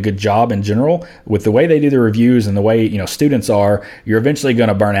not doing a good job in general with the way they do the reviews and the way students are, you're eventually going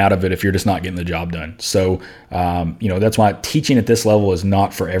to burn out of it if you're just not getting the job done. So that's why teaching at this level is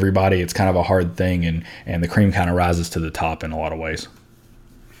not for everybody. It's kind of a hard thing, and the cream kind of rises to the top in a lot of ways.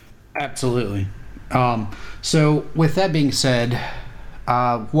 Absolutely. So with that being said,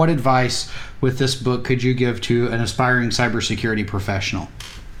 what advice with this book could you give to an aspiring cybersecurity professional?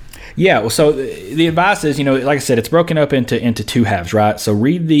 Yeah, well, so the advice is, like I said, it's broken up into 2 halves, right? So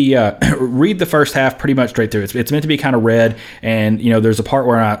read the first half pretty much straight through. It's meant to be kind of read, and there's a part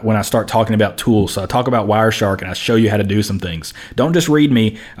where when I start talking about tools, so I talk about Wireshark and I show you how to do some things. Don't just read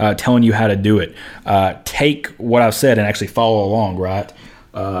me telling you how to do it. Take what I've said and actually follow along, right?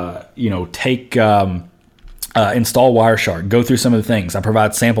 Install Wireshark, go through some of the things. I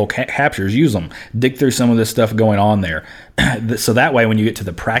provide sample captures, use them, dig through some of this stuff going on there. So that way, when you get to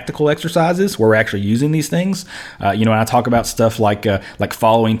the practical exercises where we're actually using these things, and I talk about stuff like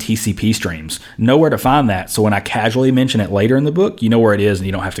following TCP streams, know where to find that. So when I casually mention it later in the book, you know where it is and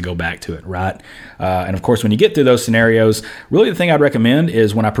you don't have to go back to it, right? And of course, when you get through those scenarios, really the thing I'd recommend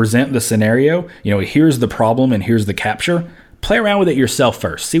is when I present the scenario, here's the problem and here's the capture. Play around with it yourself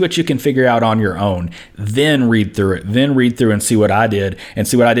first. See what you can figure out on your own. Then read through it. Then read through and see what I did and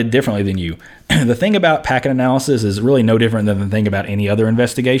see what I did differently than you. The thing about packet analysis is really no different than the thing about any other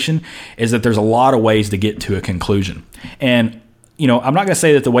investigation, is that there's a lot of ways to get to a conclusion. And I'm not going to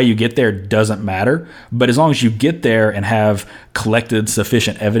say that the way you get there doesn't matter, but as long as you get there and have collected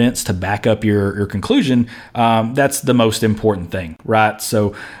sufficient evidence to back up your conclusion, that's the most important thing, right?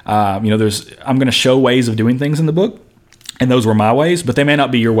 So, I'm going to show ways of doing things in the book. And those were my ways, but they may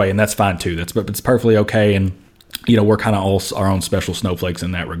not be your way, and that's fine too. It's perfectly okay, and we're kind of all our own special snowflakes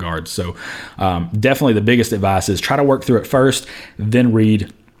in that regard. So definitely the biggest advice is try to work through it first, then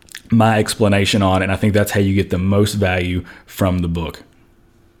read my explanation on it, and I think that's how you get the most value from the book.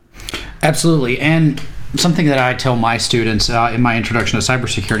 Absolutely, and something that I tell my students in my introduction to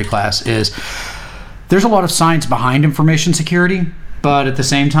cybersecurity class is there's a lot of science behind information security, but at the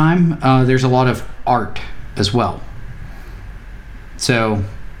same time, there's a lot of art as well. So,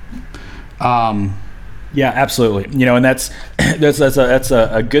 yeah, absolutely. And that's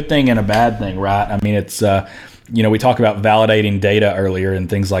a good thing and a bad thing, right? I mean, it's we talk about validating data earlier and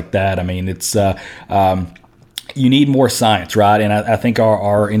things like that. I mean, it's you need more science, right? And I think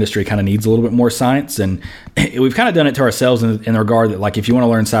our industry kind of needs a little bit more science, and we've kind of done it to ourselves in the regard that, like, if you want to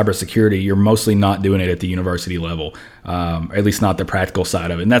learn cybersecurity, you're mostly not doing it at the university level. at least not the practical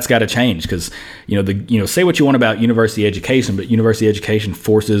side of it. And that's got to change because, say what you want about university education, but university education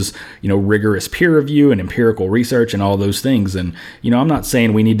forces, rigorous peer review and empirical research and all those things. And, I'm not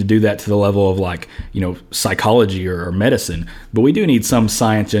saying we need to do that to the level of like, psychology or medicine, but we do need some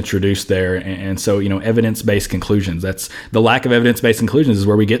science introduced there. And so, evidence-based conclusions, that's the lack of evidence-based conclusions is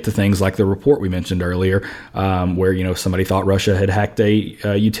where we get to things like the report we mentioned earlier, where, somebody thought Russia had hacked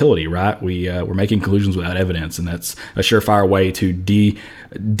a utility, right? We're making conclusions without evidence, and that's a surefire way to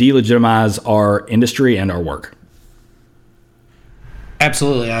delegitimize our industry and our work.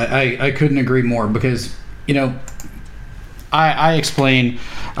 Absolutely. I couldn't agree more because, I explain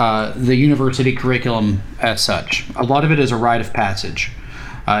the university curriculum as such. A lot of it is a rite of passage.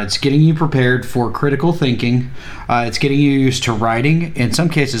 It's getting you prepared for critical thinking. It's getting you used to writing, in some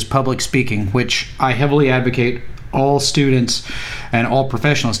cases public speaking, which I heavily advocate all students and all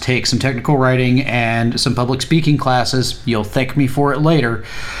professionals take some technical writing and some public speaking classes. You'll thank me for it later.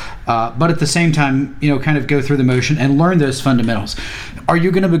 But at the same time, kind of go through the motion and learn those fundamentals. Are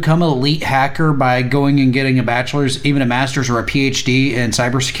you going to become an elite hacker by going and getting a bachelor's, even a master's or a PhD in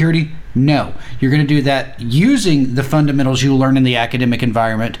cybersecurity? No. You're going to do that using the fundamentals you learn in the academic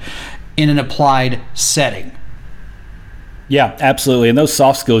environment in an applied setting. Yeah, absolutely. And those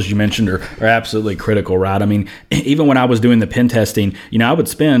soft skills you mentioned are absolutely critical, right? I mean, even when I was doing the pen testing, I would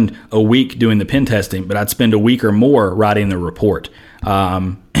spend a week doing the pen testing, but I'd spend a week or more writing the report.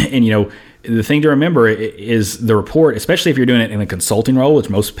 The thing to remember is the report, especially if you're doing it in a consulting role, which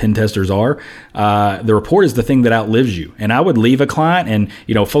most pen testers are, the report is the thing that outlives you. And I would leave a client and,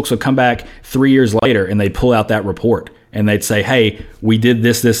 folks would come back 3 years later and they'd pull out that report and they'd say, hey, we did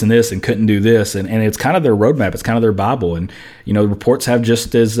this, this, and this and couldn't do this. And it's kind of their roadmap. It's kind of their Bible. And, reports have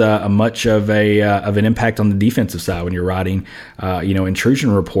just as much of an impact on the defensive side when you're writing,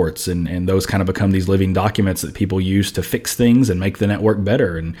 intrusion reports. And those kind of become these living documents that people use to fix things and make the network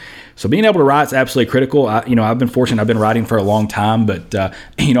better. And so being able to write is absolutely critical. I've been fortunate. I've been writing for a long time, but,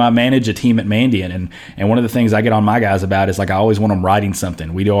 I manage a team at Mandiant. And one of the things I get on my guys about is like I always want them writing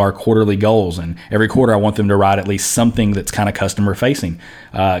something. We do our quarterly goals. And every quarter I want them to write at least something that's kind of customer facing.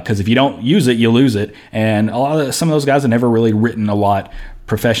 Because if you don't use it, you lose it. And some of those guys have never really written a lot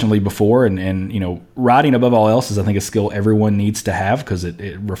professionally before. And writing above all else is, I think, a skill everyone needs to have because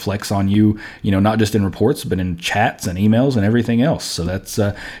it reflects on you, not just in reports, but in chats and emails and everything else. So that's,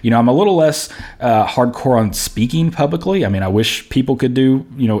 I'm a little less hardcore on speaking publicly. I mean, I wish people could do,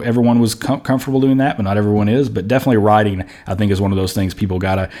 everyone was comfortable doing that, but not everyone is. But definitely writing, I think, is one of those things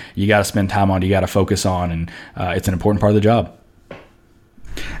you gotta spend time on, you gotta focus on, and it's an important part of the job.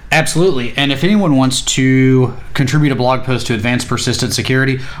 Absolutely. And if anyone wants to contribute a blog post to Advanced Persistent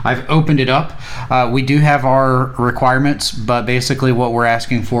Security, I've opened it up. We do have our requirements, but basically what we're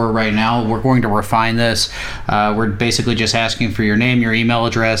asking for right now, we're going to refine this. We're basically just asking for your name, your email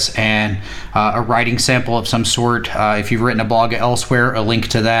address, and a writing sample of some sort. If you've written a blog elsewhere, a link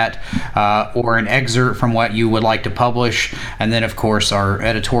to that, or an excerpt from what you would like to publish. And then, of course, our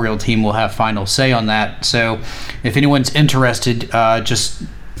editorial team will have final say on that. So if anyone's interested, just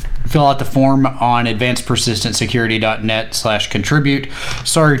fill out the form on advancedpersistentsecurity.net/contribute.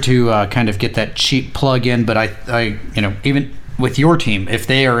 Sorry to kind of get that cheap plug in, but I even with your team, if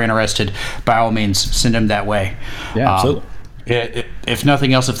they are interested, by all means, send them that way. Yeah, absolutely. If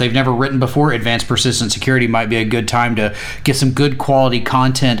nothing else, if they've never written before, Advanced Persistent Security might be a good time to get some good quality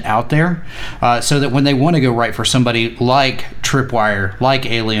content out there, so that when they want to go write for somebody like Tripwire, like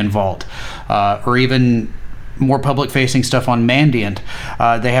Alien Vault, or even more public-facing stuff on Mandiant,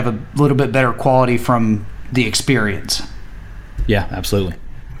 they have a little bit better quality from the experience. Yeah, absolutely.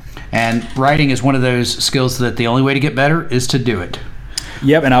 And writing is one of those skills that the only way to get better is to do it.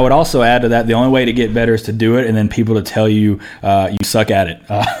 Yep, and I would also add to that, the only way to get better is to do it, and then people to tell you you suck at it.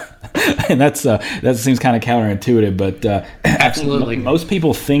 And that seems kind of counterintuitive, but absolutely, most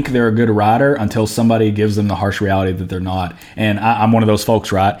people think they're a good writer until somebody gives them the harsh reality that they're not. And I'm one of those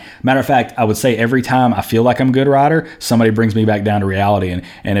folks, right? Matter of fact, I would say every time I feel like I'm a good writer, somebody brings me back down to reality.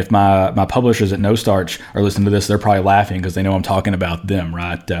 And if my publishers at No Starch are listening to this, they're probably laughing because they know I'm talking about them,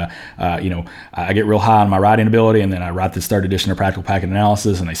 right? I get real high on my writing ability, and then I write this third edition of Practical Packet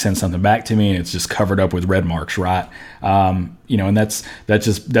Analysis, and they send something back to me, and it's just covered up with red marks, right? And that's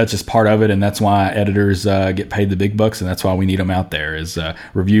just part of it, and that's why editors get paid the big bucks, and that's why we need them out there. Is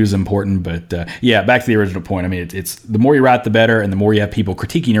review is important, but back to the original point. I mean, it's the more you write, the better, and the more you have people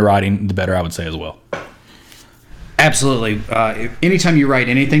critiquing your writing, the better, I would say as well. Absolutely. Anytime you write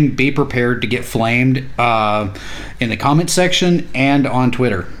anything, be prepared to get flamed in the comments section and on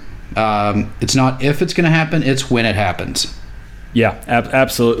Twitter. It's not if it's going to happen; it's when it happens. Yeah,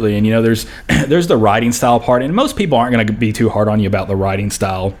 absolutely. And there's there's the writing style part, and most people aren't going to be too hard on you about the writing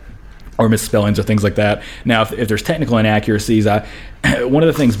style or misspellings or things like that. Now, if there's technical inaccuracies, one of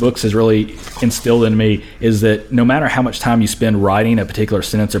the things books has really instilled in me is that no matter how much time you spend writing a particular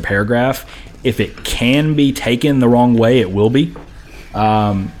sentence or paragraph, if it can be taken the wrong way, it will be.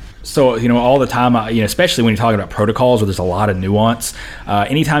 So, all the time, especially when you're talking about protocols where there's a lot of nuance,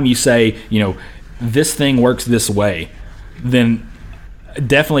 anytime you say, this thing works this way, then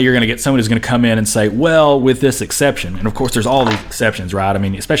definitely you're going to get someone who's going to come in and say, well, with this exception. And of course, there's all these exceptions, right? I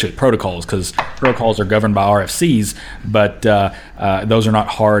mean, especially protocols, because protocols are governed by RFCs, but those are not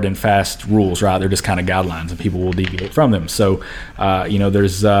hard and fast rules, right? They're just kind of guidelines, and people will deviate from them. So,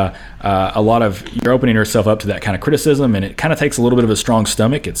 there's a lot of, you're opening yourself up to that kind of criticism, and it kind of takes a little bit of a strong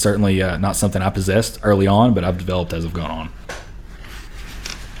stomach. It's certainly not something I possessed early on, but I've developed as I've gone on.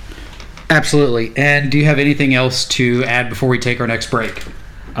 Absolutely. And do you have anything else to add before we take our next break?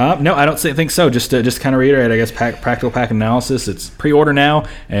 No, I don't think so. Just to kind of reiterate, I guess, Practical Packet Analysis, it's pre-order now,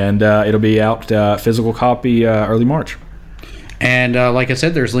 and it'll be out physical copy early March. And like I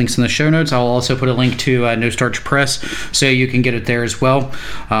said, there's links in the show notes. I'll also put a link to No Starch Press so you can get it there as well.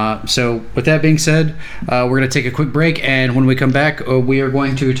 So with that being said, we're going to take a quick break. And when we come back, we are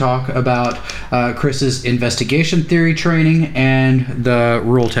going to talk about Chris's investigation theory training and the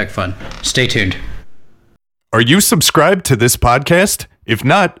Rural Tech Fund. Stay tuned. Are you subscribed to this podcast? If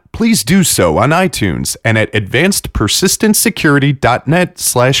not, please do so on iTunes and at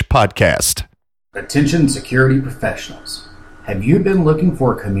advancedpersistentsecurity.net/podcast. Attention security professionals. Have you been looking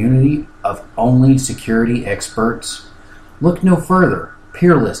for a community of only security experts? Look no further.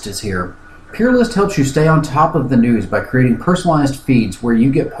 PeerList is here. PeerList helps you stay on top of the news by creating personalized feeds where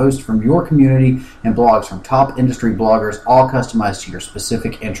you get posts from your community and blogs from top industry bloggers, all customized to your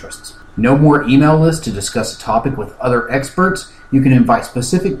specific interests. No more email lists to discuss a topic with other experts. You can invite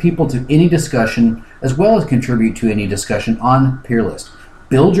specific people to any discussion as well as contribute to any discussion on PeerList.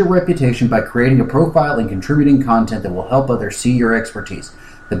 Build your reputation by creating a profile and contributing content that will help others see your expertise.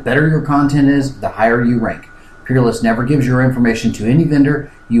 The better your content is, the higher you rank. PeerList never gives your information to any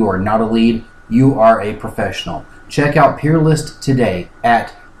vendor. You are not a lead. You are a professional. Check out PeerList today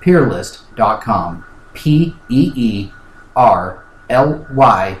at peerlyst.com. PeerLyst.com.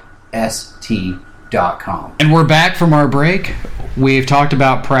 And we're back from our break. We've talked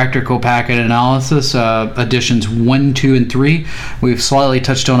about Practical Packet Analysis, editions 1, 2, and 3. We've slightly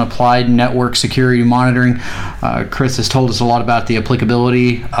touched on applied network security monitoring. Chris has told us a lot about the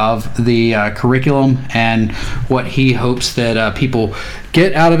applicability of the curriculum and what he hopes that people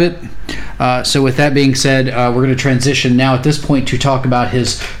get out of it. So with that being said, we're going to transition now at this point to talk about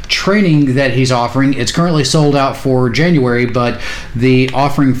his training that he's offering. It's currently sold out for January, but the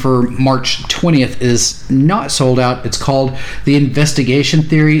offering for March 20th is not sold out. It's called The Investigation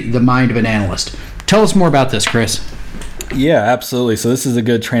Theory, The Mind of an Analyst. Tell us more about this, Chris. Yeah, absolutely. So this is a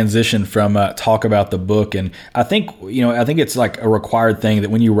good transition from talk about the book, and I think it's like a required thing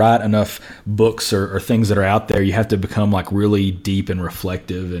that when you write enough books or things that are out there, you have to become like really deep and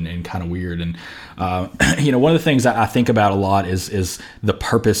reflective and kind of weird. And one of the things I think about a lot is the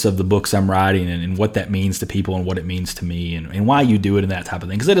purpose of the books I'm writing and what that means to people and what it means to me and why you do it and that type of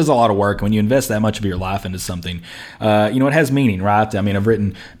thing. Because it is a lot of work. When you invest that much of your life into something, it has meaning, right? I mean, I've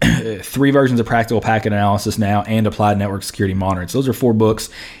written 3 versions of Practical Packet Analysis now and Applied Network Security Monitoring. So those are 4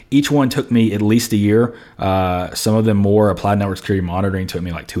 books. Each one took me at least a year. Some of them more. Applied Network Security Monitoring took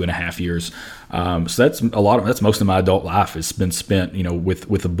me like 2.5 years. So that's most of my adult life has been spent,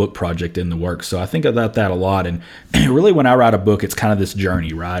 with a book project in the works. So I think about that a lot. And really, when I write a book, it's kind of this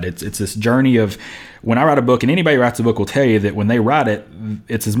journey, right? It's this journey of when I write a book, and anybody who writes a book will tell you that when they write it,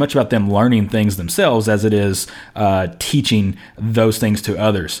 it's as much about them learning things themselves as it is teaching those things to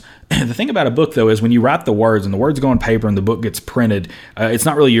others. The thing about a book, though, is when you write the words and the words go on paper and the book gets printed, it's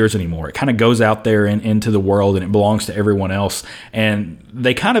not really yours anymore. It kind of goes out there into the world and it belongs to everyone else. And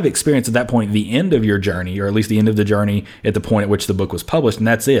they kind of experience at that point the end of your journey, or at least the end of the journey at the point at which the book was published, and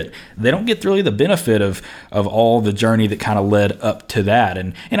that's it. They don't get really the benefit of all the journey that kind of led up to that.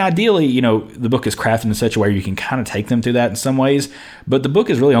 And ideally, the book is crafted in such a way where you can kind of take them through that in some ways, but the book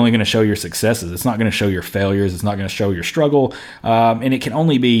is really only going to show your successes. It's not going to show your failures. It's not going to show your struggle. And it can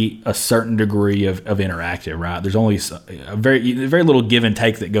only be a certain degree of interactive, right? There's only a very little give and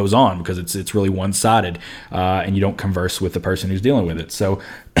take that goes on because it's really one-sided, and you don't converse with the person who's dealing with it. So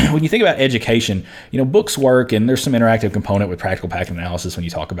when you think about education, books work, and there's some interactive component with Practical Packet Analysis when you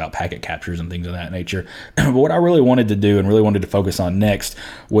talk about packet captures and things of that nature. But what I really wanted to do and really wanted to focus on next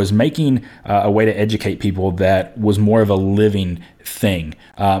was making a way to educate people that was more of a living thing,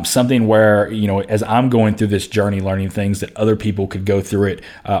 something where, as I'm going through this journey, learning things that other people could go through it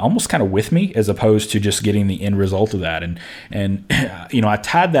almost kind of with me, as opposed to just getting the end result of that. And I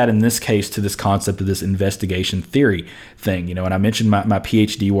tied that in this case to this concept of this investigation theory thing, and I mentioned my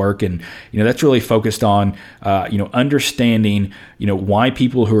PhD work, and that's really focused on understanding why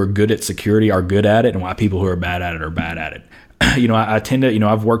people who are good at security are good at it, and why people who are bad at it are bad at it. I tend to,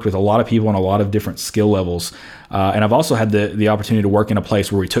 I've worked with a lot of people on a lot of different skill levels. And I've also had the opportunity to work in a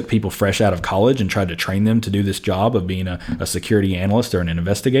place where we took people fresh out of college and tried to train them to do this job of being a security analyst or an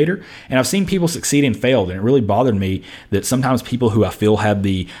investigator. And I've seen people succeed and failed. And it really bothered me that sometimes people who I feel had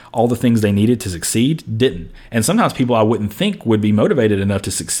all the things they needed to succeed didn't. And sometimes people I wouldn't think would be motivated enough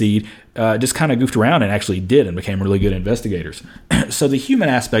to succeed just kind of goofed around and actually did and became really good investigators. So the human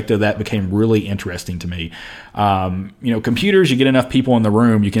aspect of that became really interesting to me. Computers, you get enough people in the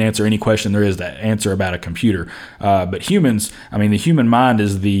room, you can answer any question there is to answer about a computer. But humans, the human mind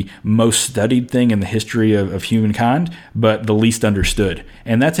is the most studied thing in the history of humankind, but the least understood.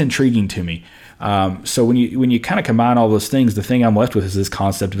 And that's intriguing to me. So when you kind of combine all those things, the thing I'm left with is this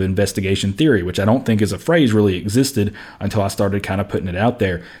concept of investigation theory, which I don't think as a phrase really existed until I started kind of putting it out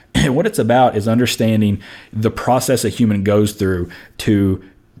there. And what it's about is understanding the process a human goes through to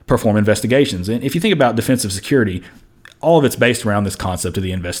perform investigations. And if you think about defensive security, all of it's based around this concept of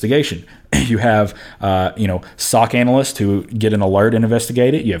the investigation. You have, SOC analysts who get an alert and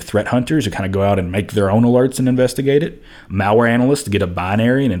investigate it. You have threat hunters who kind of go out and make their own alerts and investigate it. Malware analysts to get a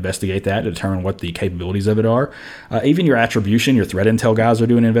binary and investigate that to determine what the capabilities of it are. Even your attribution, your threat intel guys are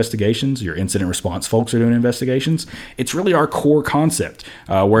doing investigations. Your incident response folks are doing investigations. It's really our core concept.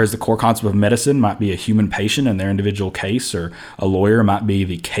 Whereas the core concept of medicine might be a human patient and their individual case, or a lawyer might be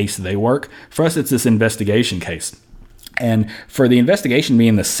the case they work. For us, it's this investigation case. And for the investigation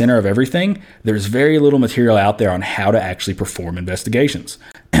being the center of everything, there's very little material out there on how to actually perform investigations.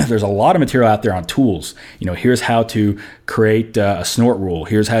 There's a lot of material out there on tools. Here's how to create a snort rule.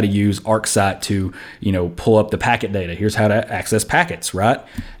 Here's how to use ArcSight to, pull up the packet data. Here's how to access packets, right?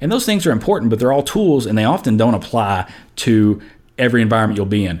 And those things are important, but they're all tools, and they often don't apply to every environment you'll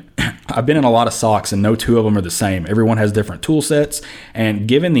be in. I've been in a lot of SOCs, and no two of them are the same. Everyone has different tool sets, and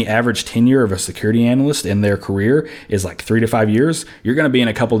given the average tenure of a security analyst in their career is like 3 to 5 years, you're going to be in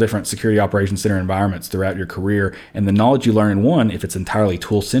a couple different security operations center environments throughout your career, and the knowledge you learn in one, if it's entirely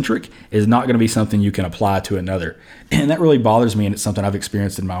tool-centric, is not going to be something you can apply to another. And that really bothers me, and it's something I've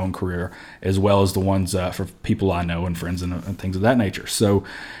experienced in my own career, as well as the ones for people I know and friends and things of that nature. So,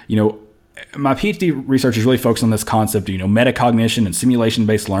 my PhD research is really focused on this concept of, metacognition and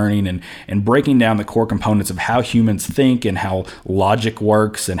simulation-based learning, and breaking down the core components of how humans think and how logic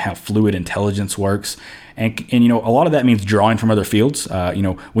works and how fluid intelligence works. And a lot of that means drawing from other fields.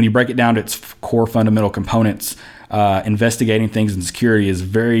 When you break it down to its core fundamental components, investigating things in security is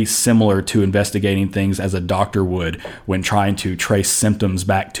very similar to investigating things as a doctor would when trying to trace symptoms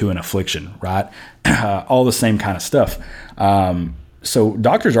back to an affliction, right? All the same kind of stuff. So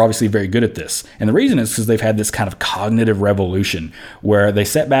doctors are obviously very good at this. And the reason is because they've had this kind of cognitive revolution where they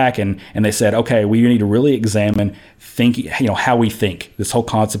sat back and they said, okay, we need to really examine thinking, how we think. This whole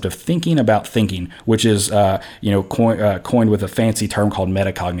concept of thinking about thinking, which is, coined with a fancy term called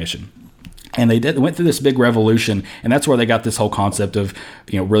metacognition. And they went through this big revolution, and that's where they got this whole concept of,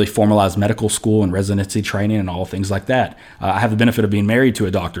 really formalized medical school and residency training and all things like that. I have the benefit of being married to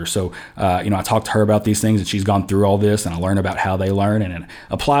a doctor, so, I talked to her about these things, and she's gone through all this, and I learn about how they learn, and it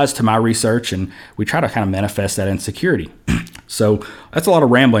applies to my research, and we try to kind of manifest that in security. So that's a lot of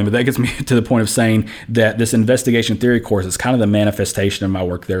rambling, but that gets me to the point of saying that this investigation theory course is kind of the manifestation of my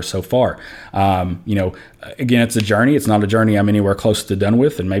work there so far. Again, it's a journey. It's not a journey I'm anywhere close to done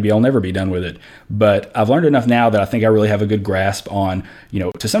with, and maybe I'll never be done with it. But I've learned enough now that I think I really have a good grasp on,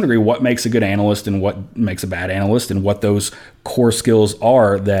 to some degree, what makes a good analyst and what makes a bad analyst, and what those core skills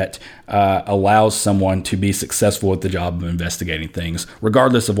are that allows someone to be successful at the job of investigating things,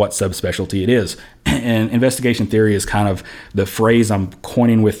 regardless of what subspecialty it is. And investigation theory is kind of the phrase I'm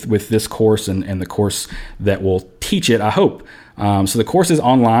coining with this course and the course that will teach it, I hope. So the course is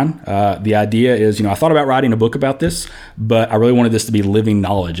online. The idea is, I thought about writing a book about this, but I really wanted this to be living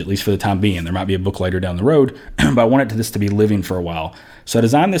knowledge, at least for the time being. There might be a book later down the road, but I wanted this to be living for a while. So I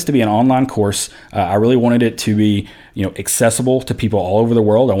designed this to be an online course. I really wanted it to be, accessible to people all over the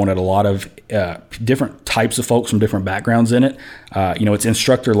world. I wanted a lot of different types of folks from different backgrounds in it. It's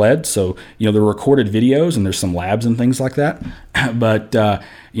instructor led, so there are recorded videos and there's some labs and things like that. But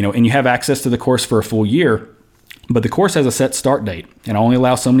and you have access to the course for a full year. But the course has a set start date, and I only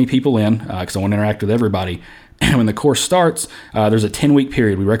allow so many people in because I want to interact with everybody. And when the course starts, there's a 10-week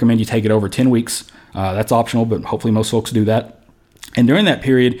period. We recommend you take it over 10 weeks. That's optional, but hopefully most folks do that. And during that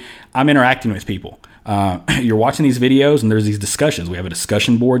period, I'm interacting with people. You're watching these videos and there's these discussions. We have a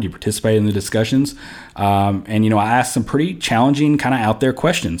discussion board. You participate in the discussions. And, I ask some pretty challenging kind of out there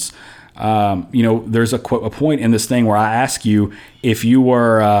questions. There's a point in this thing where I ask you if you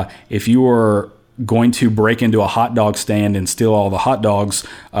were going to break into a hot dog stand and steal all the hot dogs,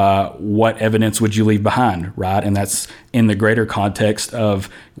 what evidence would you leave behind, right? And that's in the greater context of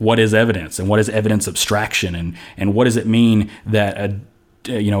what is evidence and what is evidence abstraction and what does it mean that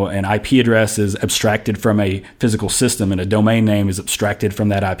an IP address is abstracted from a physical system and a domain name is abstracted from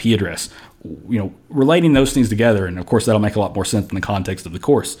that IP address. Relating those things together, and of course that'll make a lot more sense in the context of the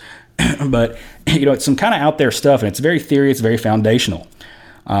course. But it's some kind of out there stuff, and it's very theory, it's very foundational.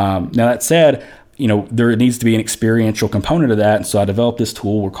 Now that said, there needs to be an experiential component of that, and so I developed this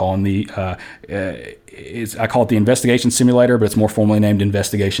tool we're calling I call it the Investigation Simulator, but it's more formally named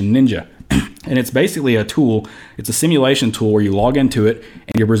Investigation Ninja. And it's basically a tool, it's a simulation tool where you log into it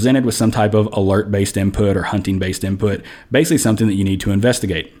and you're presented with some type of alert-based input or hunting-based input, basically something that you need to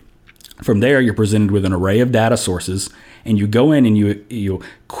investigate. From there, you're presented with an array of data sources, and you go in and you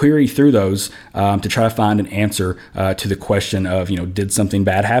query through those to try to find an answer to the question of, did something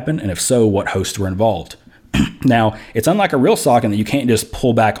bad happen? And if so, what hosts were involved? Now, it's unlike a real SOC in that you can't just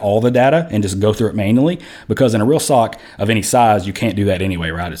pull back all the data and just go through it manually, because in a real SOC of any size, you can't do that anyway,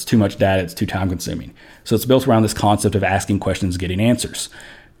 right? It's too much data, it's too time consuming. So it's built around this concept of asking questions, getting answers.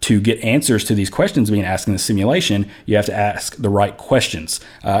 To get answers to these questions being asked in the simulation, you have to ask the right questions.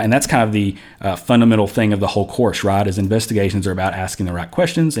 And that's kind of the fundamental thing of the whole course, right? Is investigations are about asking the right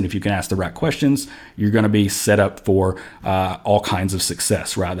questions. And if you can ask the right questions, you're going to be set up for all kinds of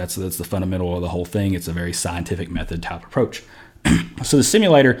success, right? That's the fundamental of the whole thing. It's a very scientific method type approach. So the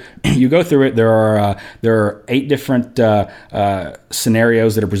simulator, you go through it. There are 8 different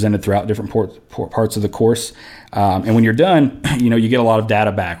scenarios that are presented throughout different parts of the course. And when you're done, you get a lot of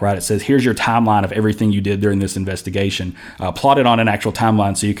data back, right? It says, here's your timeline of everything you did during this investigation, plotted on an actual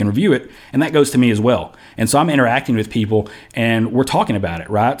timeline so you can review it. And that goes to me as well. And so I'm interacting with people and we're talking about it,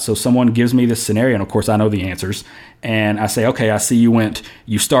 right? So someone gives me this scenario, and of course I know the answers. And I say, okay, I see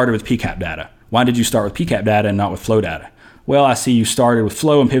you started with PCAP data. Why did you start with PCAP data and not with flow data? Well, I see you started with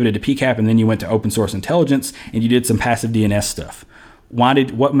flow and pivoted to PCAP, and then you went to open source intelligence and you did some passive DNS stuff.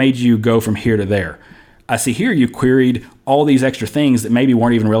 What made you go from here to there? I see here you queried all these extra things that maybe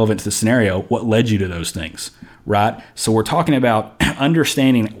weren't even relevant to the scenario. What led you to those things, right? So we're talking about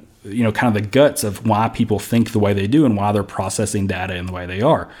understanding, kind of the guts of why people think the way they do and why they're processing data in the way they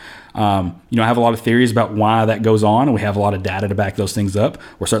are. I have a lot of theories about why that goes on, and we have a lot of data to back those things up.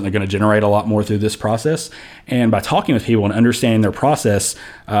 We're certainly going to generate a lot more through this process. And by talking with people and understanding their process,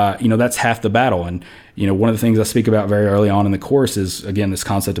 that's half the battle. And, one of the things I speak about very early on in the course is, again, this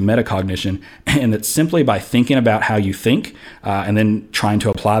concept of metacognition, and that simply by thinking about how you think and then trying to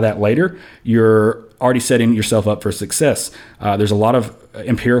apply that later, you're already setting yourself up for success. There's a lot of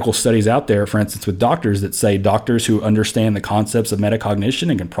empirical studies out there, for instance, with doctors that say doctors who understand the concepts of metacognition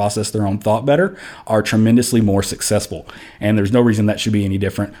and can process their own thought better are tremendously more successful. And there's no reason that should be any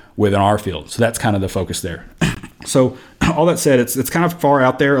different within our field. So that's kind of the focus there. So all that said, it's kind of far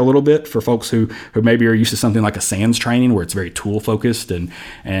out there a little bit for folks who maybe are used to something like a SANS training where it's very tool focused and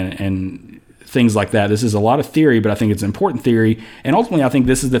things like that. This is a lot of theory, but I think it's important theory. And ultimately, I think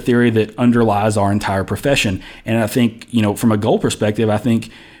this is the theory that underlies our entire profession. And I think, from a goal perspective, I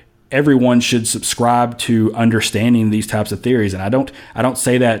think everyone should subscribe to understanding these types of theories. And I don't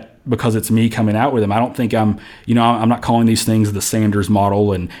say that because it's me coming out with them. I don't think I'm not calling these things the Sanders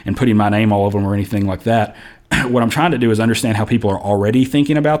model and putting my name all over them or anything like that. What I'm trying to do is understand how people are already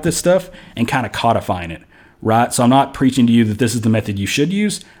thinking about this stuff and kind of codifying it. Right? So I'm not preaching to you that this is the method you should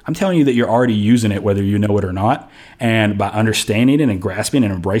use. I'm telling you that you're already using it, whether you know it or not. And by understanding it and grasping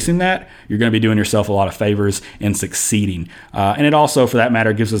and embracing that, you're going to be doing yourself a lot of favors and succeeding. And it also, for that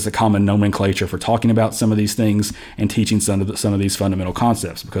matter, gives us a common nomenclature for talking about some of these things and teaching some of these fundamental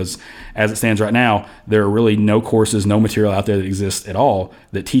concepts. Because as it stands right now, there are really no courses, no material out there that exists at all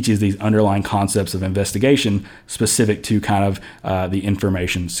that teaches these underlying concepts of investigation specific to kind of the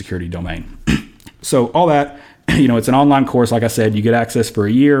information security domain. So all that, it's an online course. Like I said, you get access for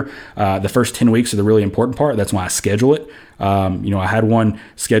a year. The first 10 weeks are the really important part. That's why I schedule it. I had one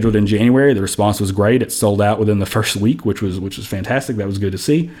scheduled in January. The response was great. It sold out within the first week, which was fantastic. That was good to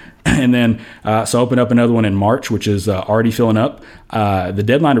see. And then, so I opened up another one in March, which is already filling up. The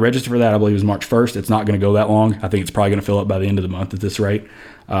deadline to register for that, I believe, is March 1st. It's not going to go that long. I think it's probably going to fill up by the end of the month at this rate.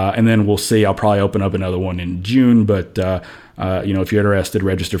 And then we'll see. I'll probably open up another one in June, but if you're interested,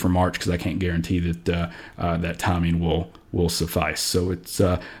 register for March, because I can't guarantee that that timing will will suffice. So it's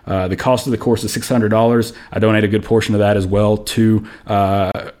the cost of the course is $600. I donate a good portion of that as well to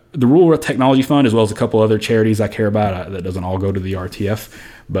the Rural Technology Fund, as well as a couple other charities I care about. That doesn't all go to the RTF,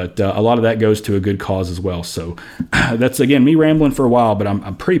 but a lot of that goes to a good cause as well. So that's, again, me rambling for a while, but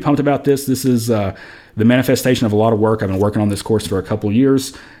I'm pretty pumped about this. This is the manifestation of a lot of work. I've been working on this course for a couple of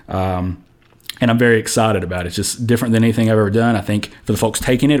years, and I'm very excited about it. It's just different than anything I've ever done. I think for the folks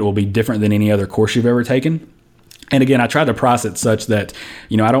taking it, it will be different than any other course you've ever taken. And again, I tried to price it such that,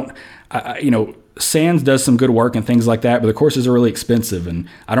 SANS does some good work and things like that, but the courses are really expensive, and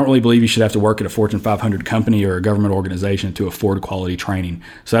I don't really believe you should have to work at a Fortune 500 company or a government organization to afford quality training.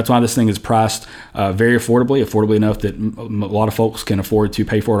 So that's why this thing is priced very affordably enough that a lot of folks can afford to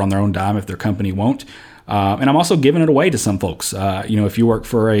pay for it on their own dime if their company won't. And I'm also giving it away to some folks. If you work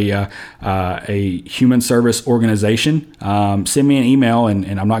for a human service organization, send me an email, and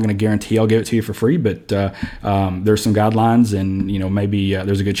I'm not going to guarantee I'll give it to you for free, but there's some guidelines, and maybe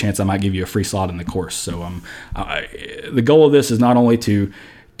there's a good chance I might give you a free slot in the course. So the goal of this is not only to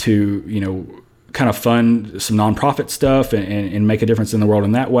kind of fund some nonprofit stuff and make a difference in the world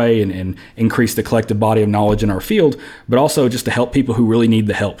in that way, and increase the collective body of knowledge in our field, but also just to help people who really need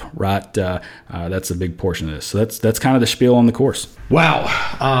the help, right? That's a big portion of this. So that's kind of the spiel on the course.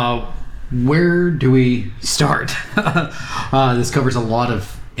 Wow. Where do we start? This covers a lot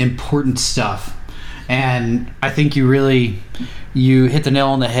of important stuff. And I think you hit the nail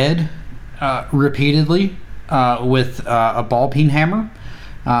on the head repeatedly with a ball peen hammer.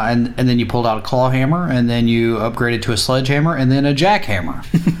 And then you pulled out a claw hammer, and then you upgraded to a sledgehammer, and then a jackhammer.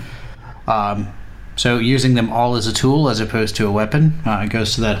 So using them all as a tool as opposed to a weapon, it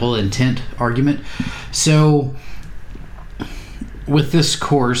goes to that whole intent argument. So with this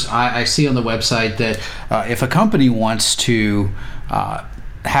course, I see on the website that if a company wants to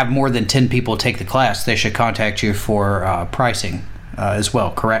have more than 10 people take the class, they should contact you for pricing as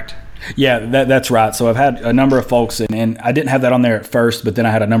well, correct? Yeah, that's right. So I've had a number of folks, and I didn't have that on there at first, but then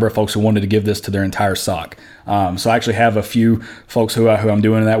I had a number of folks who wanted to give this to their entire SOC. So I actually have a few folks who I'm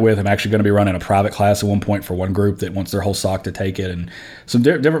doing that with. I'm actually going to be running a private class at one point for one group that wants their whole SOC to take it. And some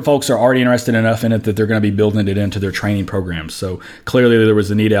different folks are already interested enough in it that they're going to be building it into their training programs. So clearly there was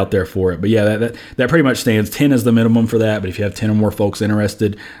a need out there for it. But yeah, that pretty much stands. 10 is the minimum for that. But if you have 10 or more folks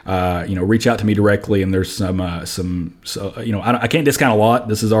interested, reach out to me directly. And there's I can't discount a lot.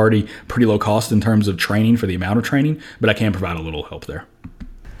 This is already pretty low cost in terms of training for the amount of training, but I can provide a little help there.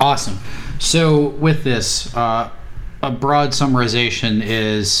 Awesome. So with this, a broad summarization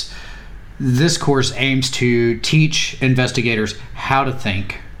is this course aims to teach investigators how to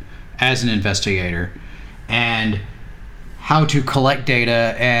think as an investigator and how to collect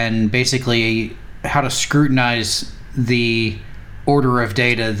data and basically how to scrutinize the order of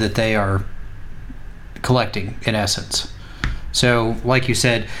data that they are collecting, in essence. So, like you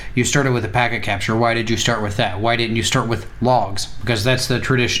said, you started with a packet capture. Why did you start with that? Why didn't you start with logs? Because that's the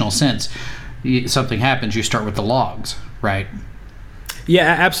traditional sense. Something happens, you start with the logs, right? Yeah,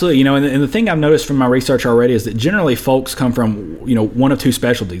 absolutely. And the thing I've noticed from my research already is that generally folks come from, one of two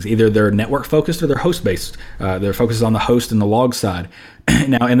specialties. Either they're network focused or they're host based. They're focused on the host and the log side.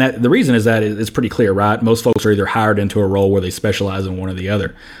 Now, and the reason is that it's pretty clear, right? Most folks are either hired into a role where they specialize in one or the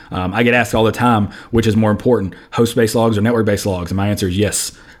other. I get asked all the time, which is more important, host-based logs or network-based logs? And my answer is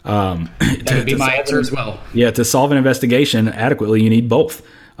yes. That would be my answer as well. Yeah, to solve an investigation adequately, you need both.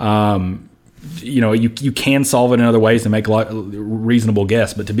 You can solve it in other ways and make a reasonable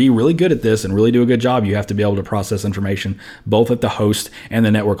guess, but to be really good at this and really do a good job, you have to be able to process information both at the host and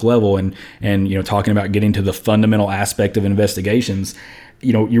the network level. And talking about getting to the fundamental aspect of investigations,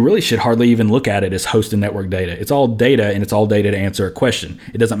 you really should hardly even look at it as host and network data. It's all data, and it's all data to answer a question.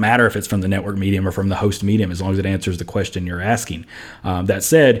 It doesn't matter if it's from the network medium or from the host medium, as long as it answers the question you're asking. That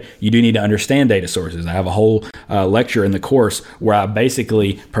said, you do need to understand data sources. I have a whole lecture in the course where I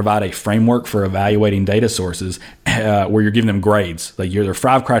basically provide a framework for evaluating data sources where you're giving them grades. Like there are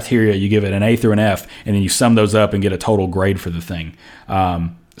 5 criteria, you give it an A through an F, and then you sum those up and get a total grade for the thing.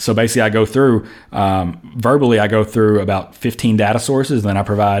 So basically I go through, verbally I go through about 15 data sources, and then I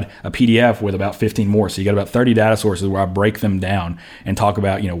provide a PDF with about 15 more. So you got about 30 data sources where I break them down and talk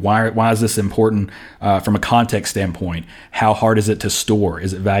about, why is this important from a context standpoint? How hard is it to store?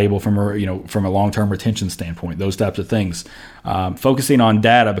 Is it valuable from a long-term retention standpoint? Those types of things. Focusing on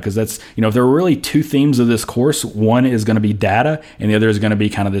data, because that's, if there are really 2 themes of this course, one is going to be data and the other is going to be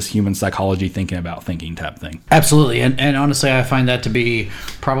kind of this human psychology thinking about thinking type thing. Absolutely. And honestly, I find that to be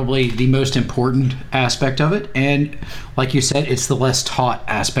probably the most important aspect of it. And like you said, it's the less taught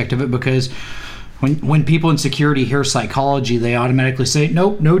aspect of it, because when people in security hear psychology, they automatically say,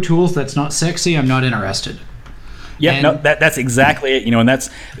 nope, no tools. That's not sexy. I'm not interested. Yeah, no, that's exactly it. And that's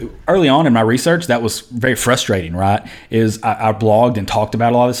early on in my research, that was very frustrating, right? I blogged and talked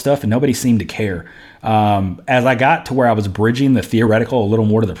about a lot of this stuff and nobody seemed to care. As I got to where I was bridging the theoretical a little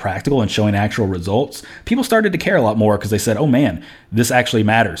more to the practical and showing actual results, people started to care a lot more because they said, oh man, this actually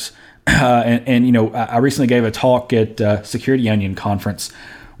matters. I recently gave a talk at Security Union conference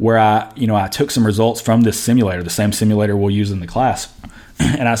where I took some results from this simulator, the same simulator we'll use in the class.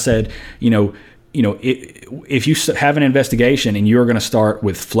 And I said, if you have an investigation and you're going to start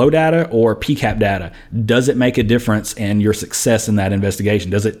with flow data or PCAP data, does it make a difference in your success in that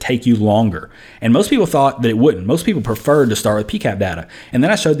investigation? Does it take you longer? And most people thought that it wouldn't. Most people preferred to start with PCAP data. And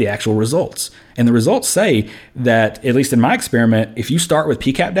then I showed the actual results. And the results say that, at least in my experiment, if you start with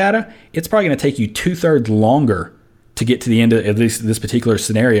PCAP data, it's probably going to take you 2/3 longer to get to the end of at least this particular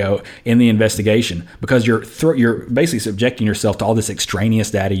scenario in the investigation, because you're basically subjecting yourself to all this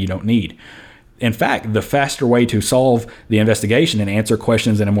extraneous data you don't need. In fact, the faster way to solve the investigation and answer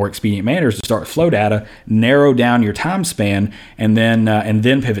questions in a more expedient manner is to start with flow data, narrow down your time span, and then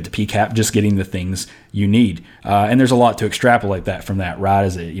pivot to PCAP, just getting the things you need. And there's a lot to extrapolate that from that, right?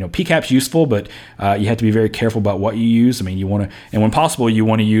 PCAP's useful, but you have to be very careful about what you use. I mean, you want to, and when possible, you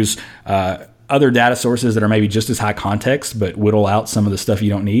want to use other data sources that are maybe just as high context, but whittle out some of the stuff you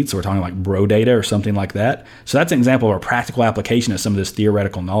don't need. So we're talking like bro data or something like that. So that's an example of a practical application of some of this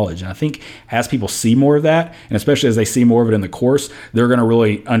theoretical knowledge. And I think as people see more of that, and especially as they see more of it in the course, they're going to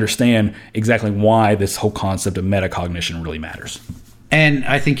really understand exactly why this whole concept of metacognition really matters. And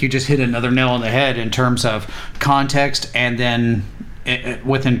I think you just hit another nail on the head in terms of context, and then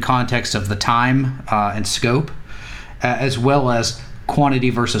within context of the time and scope, as well as quantity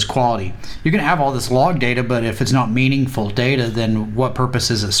versus quality. You're going to have all this log data, but if it's not meaningful data, then what purpose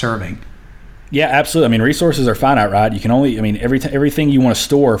is it serving? Yeah, absolutely. I mean, resources are finite, right? You can only, everything you want to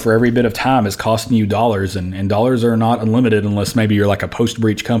store for every bit of time is costing you dollars, and dollars are not unlimited unless maybe you're like a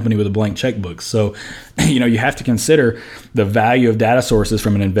post-breach company with a blank checkbook. So, you have to consider the value of data sources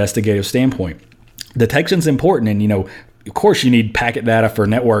from an investigative standpoint. Detection's important, and, of course, you need packet data for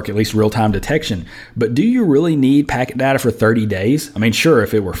network, at least real-time detection. But do you really need packet data for 30 days? I mean, sure,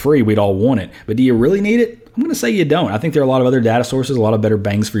 if it were free, we'd all want it. But do you really need it? I'm going to say you don't. I think there are a lot of other data sources, a lot of better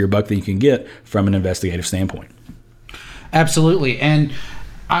bangs for your buck that you can get from an investigative standpoint. Absolutely. And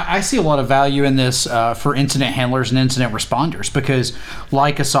I see a lot of value in this for incident handlers and incident responders, because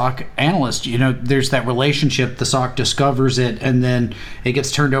like a SOC analyst, there's that relationship. The SOC discovers it, and then it gets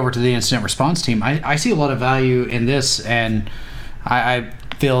turned over to the incident response team. I see a lot of value in this, and I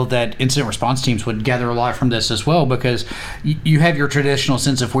feel that incident response teams would gather a lot from this as well, because you have your traditional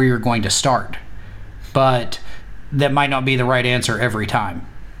sense of where you're going to start, but that might not be the right answer every time.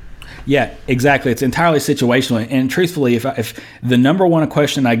 Yeah, exactly. It's entirely situational. And truthfully, if the number one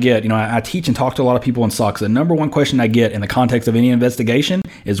question I get, I teach and talk to a lot of people in SOCs, the number one question I get in the context of any investigation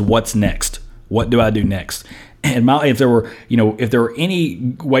is, what's next? What do I do next? And if there were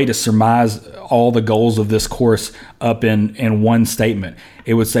any way to surmise all the goals of this course up in one statement,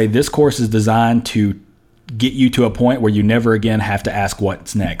 it would say this course is designed to get you to a point where you never again have to ask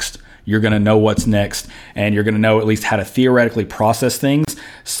what's next. You're going to know what's next, and you're going to know at least how to theoretically process things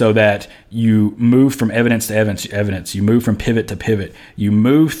so that you move from evidence to evidence. You move from pivot to pivot. You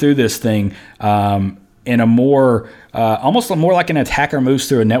move through this thing in a more almost more like an attacker moves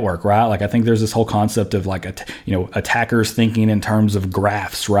through a network, right? Like I think there's this whole concept of like attackers thinking in terms of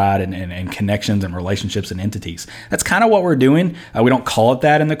graphs, right, and connections and relationships and entities. That's kind of what we're doing. We don't call it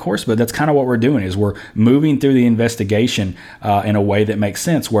that in the course, but that's kind of what we're doing. Is we're moving through the investigation in a way that makes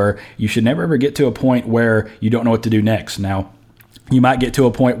sense, where you should never ever get to a point where you don't know what to do next. Now, you might get to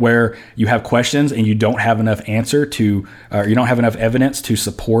a point where you have questions and you don't have enough you don't have enough evidence to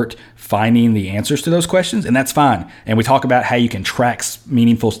support finding the answers to those questions, and that's fine. And we talk about how you can track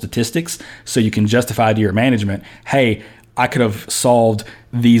meaningful statistics so you can justify to your management, hey, I could have solved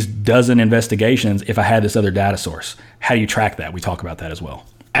these dozen investigations if I had this other data source. How do you track that? We talk about that as well.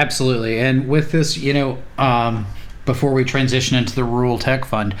 Absolutely. And with this, before we transition into the Rural Tech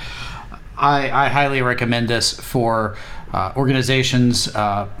Fund, I highly recommend this for organizations,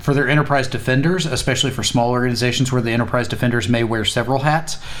 for their enterprise defenders, especially for small organizations where the enterprise defenders may wear several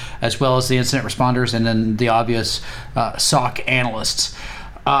hats, as well as the incident responders and then the obvious SOC analysts.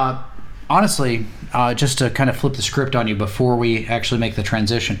 Honestly, just to kind of flip the script on you before we actually make the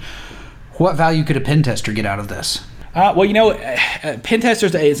transition, what value could a pen tester get out of this? Pen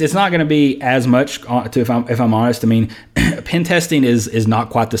testers, it's not going to be as much, if I'm honest. I mean, pen testing is not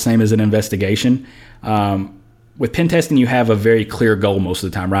quite the same as an investigation. With pen testing, you have a very clear goal most of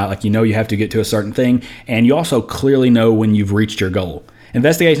the time, right? Like, you have to get to a certain thing, and you also clearly know when you've reached your goal.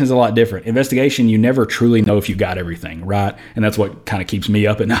 Investigation is a lot different. Investigation, you never truly know if you got everything, right? And that's what kind of keeps me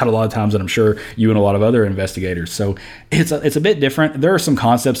up at night a lot of times, and I'm sure you and a lot of other investigators. So it's a bit different. There are some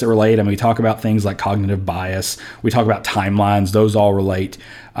concepts that relate. I mean, we talk about things like cognitive bias. We talk about timelines. Those all relate.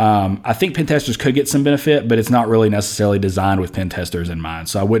 I think pen testers could get some benefit, but it's not really necessarily designed with pen testers in mind.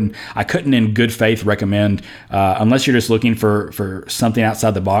 So I couldn't in good faith recommend, unless you're just looking for something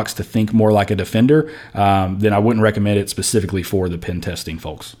outside the box to think more like a defender, then I wouldn't recommend it specifically for the pen testing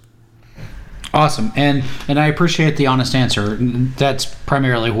folks. Awesome. And I appreciate the honest answer. That's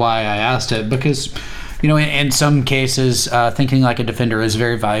primarily why I asked it, because in some cases, thinking like a defender is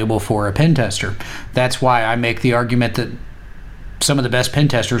very valuable for a pen tester. That's why I make the argument that some of the best pen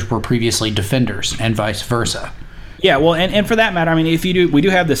testers were previously defenders and vice versa. Yeah, well, and for that matter, I mean, we do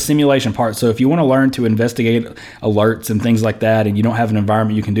have the simulation part. So if you want to learn to investigate alerts and things like that, and you don't have an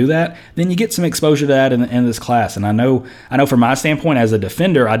environment you can do that, then you get some exposure to that in this class. And I know from my standpoint as a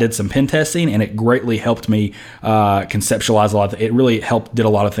defender, I did some pen testing, and it greatly helped me conceptualize a lot. It really did a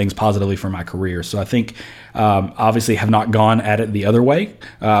lot of things positively for my career. So I think obviously have not gone at it the other way,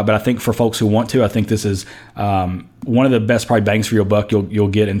 but I think for folks who want to, I think this is one of the best probably bangs for your buck you'll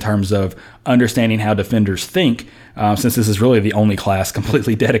get in terms of understanding how defenders think, since this is really the only class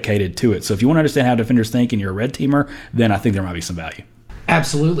completely dedicated to it. So if you want to understand how defenders think and you're a red teamer, then I think there might be some value.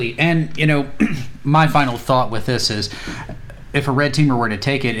 Absolutely. And, my final thought with this is, if a red teamer were to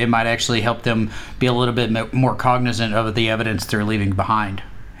take it, it might actually help them be a little bit more cognizant of the evidence they're leaving behind.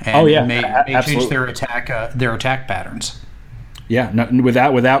 And may change their attack patterns. Yeah, no,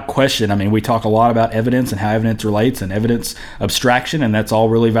 without question. I mean, we talk a lot about evidence and how evidence relates and evidence abstraction, and that's all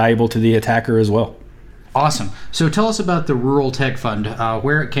really valuable to the attacker as well. Awesome. So tell us about the Rural Tech Fund,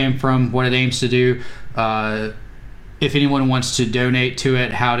 where it came from, what it aims to do, if anyone wants to donate to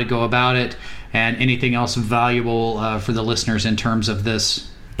it, how to go about it, and anything else valuable for the listeners in terms of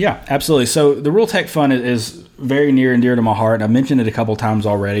this. Yeah, absolutely. So the Rural Tech Fund is very near and dear to my heart. I've mentioned it a couple times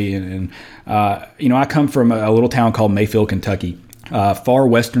already, and I come from a little town called Mayfield, Kentucky, far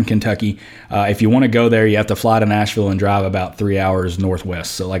western Kentucky. If you want to go there, you have to fly to Nashville and drive about 3 hours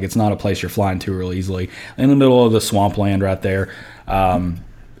northwest. So it's not a place you're flying to real easily. In the middle of the swampland right there.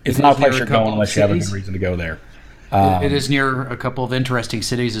 It's not a place you're going unless you have a good reason to go there. It is near a couple of interesting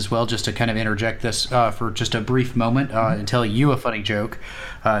cities as well. Just to kind of interject this for just a brief moment and tell you a funny joke.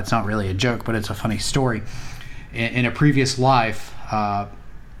 It's not really a joke, but it's a funny story. In a previous life, I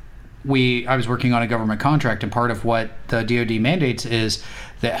was working on a government contract, and part of what the DoD mandates is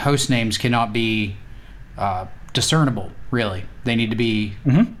that host names cannot be discernible, really. They need to be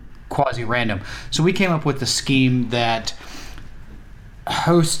quasi-random. So we came up with the scheme that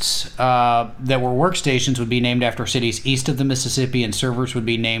hosts that were workstations would be named after cities east of the Mississippi, and servers would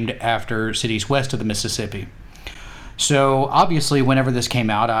be named after cities west of the Mississippi. So obviously, whenever this came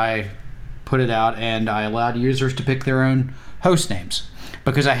out, I put it out and I allowed users to pick their own host names.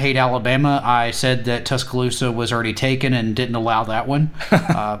 Because I hate Alabama, I said that Tuscaloosa was already taken and didn't allow that one.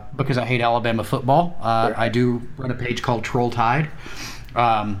 Because I hate Alabama football. I do run a page called Troll Tide.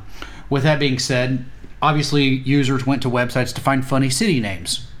 With that being said, obviously users went to websites to find funny city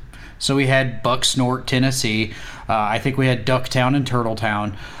names. So we had Bucksnort, Tennessee. I think we had Ducktown and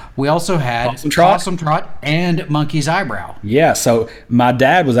Turtletown. We also had Possum Trot and Monkey's Eyebrow. Yeah, so my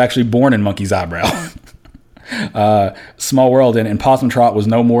dad was actually born in Monkey's Eyebrow. Small world, and Possum Trot was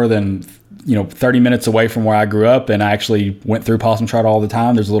no more than 30 minutes away from where I grew up, and I actually went through Possum Trot all the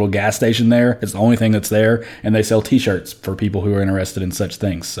time. There's a little gas station there. It's the only thing that's there, and they sell T-shirts for people who are interested in such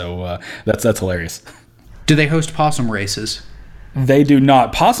things. So that's hilarious. Do they host possum races? They do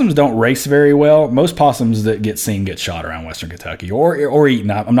not. Possums don't race very well. Most possums that get seen get shot around Western Kentucky or eaten.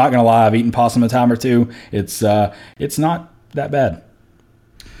 I'm not going to lie. I've eaten possum a time or two. It's not that bad.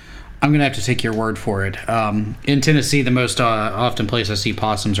 I'm going to have to take your word for it. In Tennessee, the most often place I see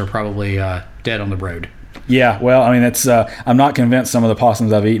possums are probably dead on the road. Yeah, well, I mean, it's. I'm not convinced some of the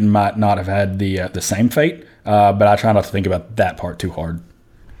possums I've eaten might not have had the same fate, but I try not to think about that part too hard.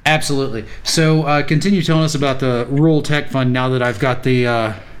 Absolutely. So continue telling us about the Rural Tech Fund now that I've got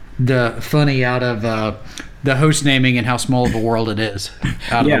the funny out of the host naming and how small of a world it is.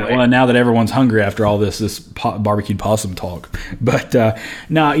 Yeah, well, now that everyone's hungry after all this barbecued possum talk. But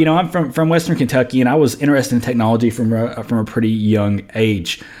no, I'm from Western Kentucky, and I was interested in technology from a pretty young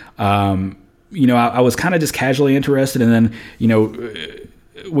age. I was kind of just casually interested, and then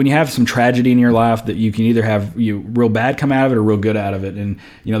when you have some tragedy in your life, that you can either have real bad come out of it or real good out of it. And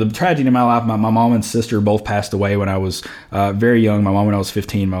the tragedy in my life, my mom and sister both passed away when I was very young. My mom when I was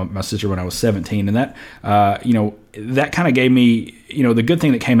 15, my sister when I was 17, and that that kind of gave me, the good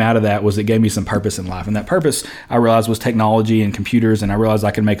thing that came out of that was it gave me some purpose in life. And that purpose, I realized, was technology and computers. And I realized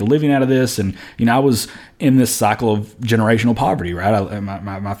I could make a living out of this. And, I was in this cycle of generational poverty, right?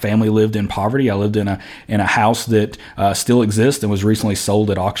 My family lived in poverty. I lived in a house that still exists and was recently sold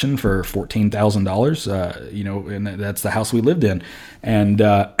at auction for $14,000, and that's the house we lived in. And,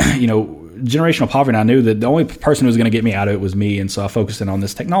 generational poverty, and I knew that the only person who was going to get me out of it was me. And so I focused in on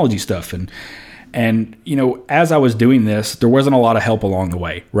this technology stuff. And as I was doing this, there wasn't a lot of help along the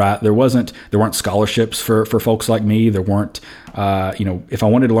way, right? There weren't scholarships for folks like me. There weren't, if I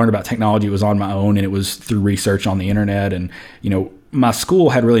wanted to learn about technology, it was on my own, and it was through research on the internet. And, my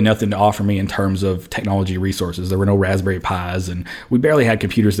school had really nothing to offer me in terms of technology resources. There were no Raspberry Pis, and we barely had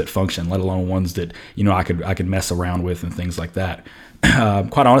computers that function, let alone ones that, I could mess around with and things like that.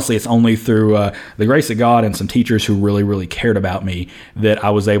 Quite honestly, it's only through the grace of God and some teachers who really, really cared about me that I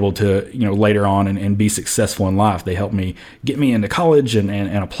was able to, later on and be successful in life. They helped me get me into college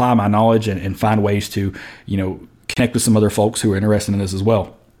and apply my knowledge and find ways to, connect with some other folks who are interested in this as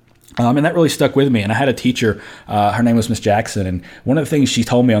well. And that really stuck with me. And I had a teacher, her name was Miss Jackson. And one of the things she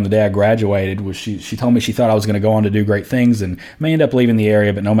told me on the day I graduated was she told me she thought I was going to go on to do great things and may end up leaving the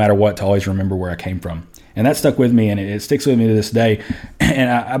area, but no matter what, to always remember where I came from. And that stuck with me, and it sticks with me to this day.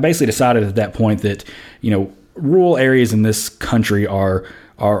 And I basically decided at that point that, rural areas in this country are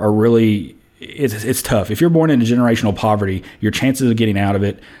really, it's tough. If you're born into generational poverty, your chances of getting out of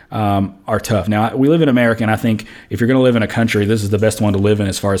it are tough. Now, we live in America, and I think if you're going to live in a country, this is the best one to live in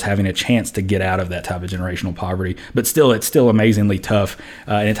as far as having a chance to get out of that type of generational poverty. But still, it's still amazingly tough,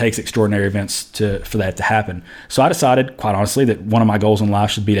 and it takes extraordinary events for that to happen. So I decided, quite honestly, that one of my goals in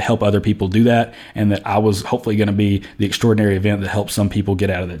life should be to help other people do that, and that I was hopefully going to be the extraordinary event that helps some people get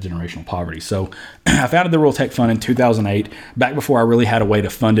out of that generational poverty. So I founded the Rural Tech Fund in 2008, back before I really had a way to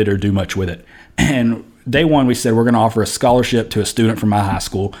fund it or do much with it. And day one, we said we're going to offer a scholarship to a student from my high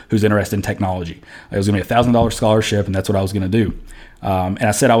school who's interested in technology. It was going to be a $1,000 scholarship, and that's what I was going to do. And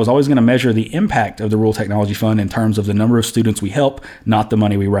I said I was always going to measure the impact of the Rural Technology Fund in terms of the number of students we help, not the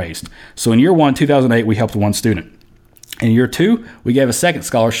money we raised. So in year one, 2008, we helped one student. In year two, we gave a second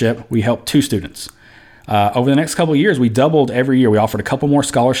scholarship. We helped two students. Over the next couple of years, we doubled every year. We offered a couple more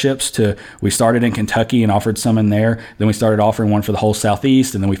scholarships we started in Kentucky and offered some in there. Then we started offering one for the whole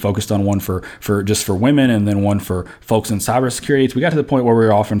Southeast, and then we focused on one for just for women, and then one for folks in cybersecurity. So we got to the point where we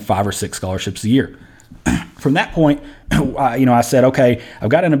were offering 5 or 6 scholarships a year. From that point, I said, okay, I've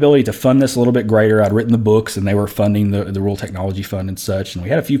got an ability to fund this a little bit greater. I'd written the books, and they were funding the Rural Technology Fund and such. And we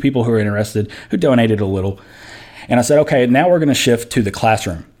had a few people who were interested who donated a little. And I said, okay, now we're going to shift to the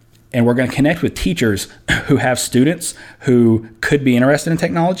classroom. And we're going to connect with teachers who have students who could be interested in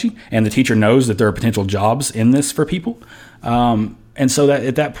technology, and the teacher knows that there are potential jobs in this for people. And so that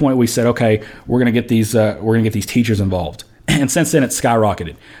at that point we said, okay, we're going to get these teachers involved. And since then, it's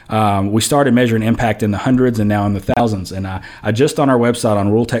skyrocketed. We started measuring impact in the hundreds and now in the thousands. And I just on our website on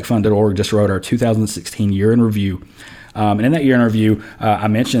ruraltechfund.org just wrote our 2016 year in review. And in that year in review, I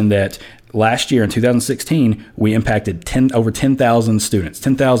mentioned that last year in 2016, we impacted over 10,000 students,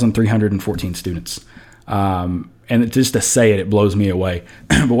 10,314 students. And just to say it blows me away.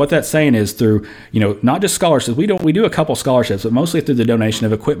 But what that's saying is through, not just scholarships. We do a couple scholarships, but mostly through the donation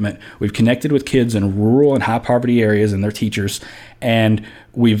of equipment. We've connected with kids in rural and high poverty areas and their teachers, and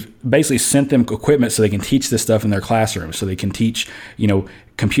we've basically sent them equipment so they can teach this stuff in their classrooms. So they can teach,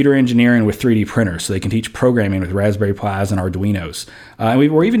 computer engineering with 3D printers. So they can teach programming with Raspberry Pis and Arduinos. And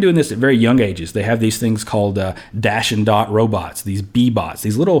we're even doing this at very young ages. They have these things called dash and dot robots, these B-bots,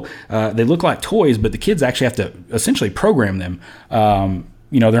 these little, they look like toys, but the kids actually have to essentially program them.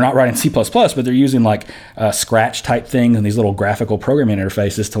 They're not writing C++, but they're using like Scratch type things and these little graphical programming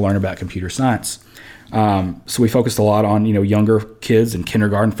interfaces to learn about computer science. So we focused a lot on, younger kids in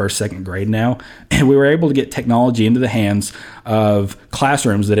kindergarten, first, second grade now. And we were able to get technology into the hands of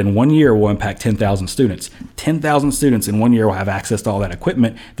classrooms that in 1 year will impact 10,000 students. 10,000 students in 1 year will have access to all that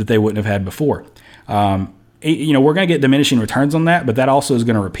equipment that they wouldn't have had before. We're going to get diminishing returns on that, but that also is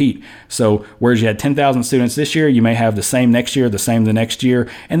going to repeat. So whereas you had 10,000 students this year, you may have the same next year, the same the next year,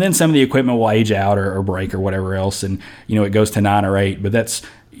 and then some of the equipment will age out or break or whatever else, and it goes to 9 or 8. But that's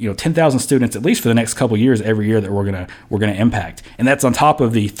 10,000 students at least for the next couple of years every year that we're gonna impact, and that's on top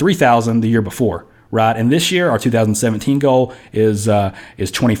of the 3,000 the year before. Right, and this year our 2017 goal is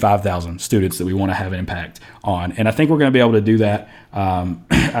 25,000 students that we want to have an impact on, and I think we're going to be able to do that.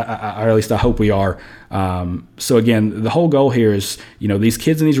 Or at least I hope we are. So again, the whole goal here is these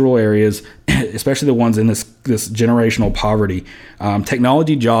kids in these rural areas, especially the ones in this generational poverty.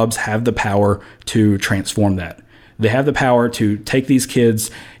 Technology jobs have the power to transform that. They have the power to take these kids,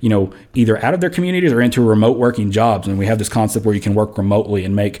 either out of their communities or into remote working jobs. And we have this concept where you can work remotely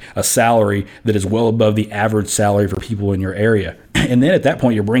and make a salary that is well above the average salary for people in your area. And then at that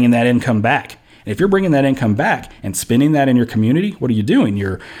point, you're bringing that income back. And if you're bringing that income back and spending that in your community, what are you doing?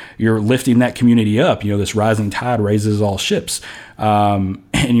 You're lifting that community up. This rising tide raises all ships.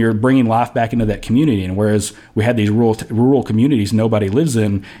 And you're bringing life back into that community. And whereas we had these rural communities nobody lives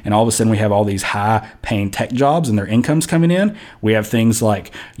in, and all of a sudden we have all these high-paying tech jobs and their incomes coming in, we have things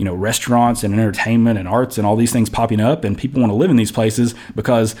like restaurants and entertainment and arts and all these things popping up, and people want to live in these places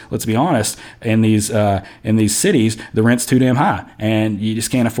because, let's be honest, in these cities the rent's too damn high, and you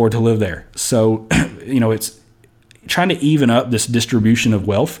just can't afford to live there. So it's trying to even up this distribution of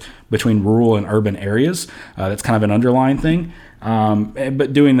wealth between rural and urban areas. That's kind of an underlying thing.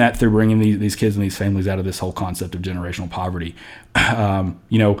 But doing that through bringing these kids and these families out of this whole concept of generational poverty.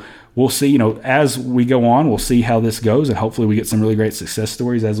 We'll see, as we go on, we'll see how this goes, and hopefully we get some really great success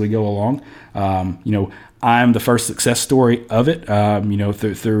stories as we go along. I'm the first success story of it.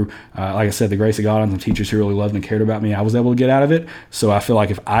 Through like I said, the grace of God and some teachers who really loved and cared about me, I was able to get out of it. So I feel like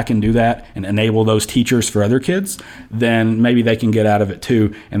if I can do that and enable those teachers for other kids, then maybe they can get out of it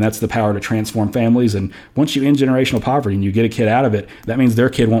too. And that's the power to transform families. And once you end generational poverty and you get a kid out of it, that means their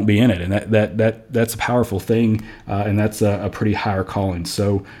kid won't be in it. And that's a powerful thing. And that's a pretty higher calling.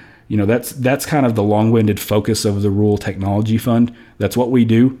 So, that's kind of the long-winded focus of the Rural Technology Fund. That's what we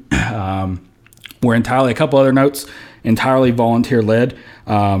do. We're entirely, a couple other notes, entirely volunteer-led,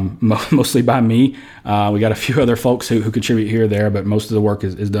 mostly by me. We got a few other folks who contribute here or there, but most of the work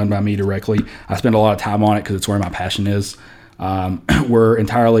is done by me directly. I spend a lot of time on it because it's where my passion is. We're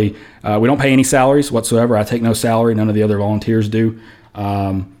entirely, we don't pay any salaries whatsoever. I take no salary. None of the other volunteers do.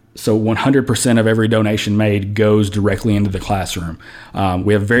 So 100% of every donation made goes directly into the classroom.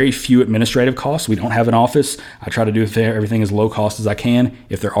 We have very few administrative costs. We don't have an office. I try to do everything as low cost as I can.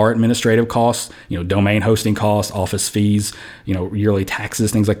 If there are administrative costs, domain hosting costs, office fees, yearly taxes,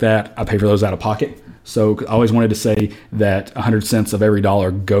 things like that, I pay for those out of pocket. So I always wanted to say that 100 cents of every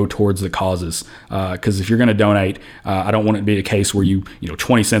dollar go towards the causes. Because if you're going to donate, I don't want it to be a case where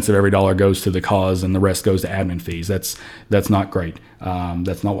 20 cents of every dollar goes to the cause and the rest goes to admin fees. That's not great.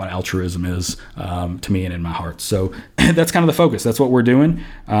 That's not what altruism is to me and in my heart. So that's kind of the focus. That's what we're doing.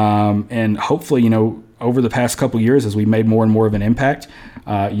 And hopefully, over the past couple of years, as we made more and more of an impact,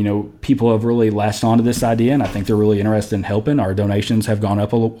 people have really latched onto this idea, and I think they're really interested in helping. Our donations have gone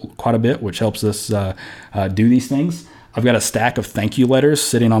up quite a bit, which helps us do these things. I've got a stack of thank you letters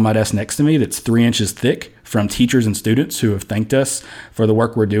sitting on my desk next to me that's 3 inches thick from teachers and students who have thanked us for the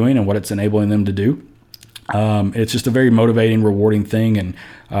work we're doing and what it's enabling them to do. It's just a very motivating, rewarding thing. And,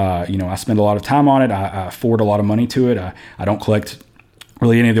 I spend a lot of time on it. I forward a lot of money to it. I don't collect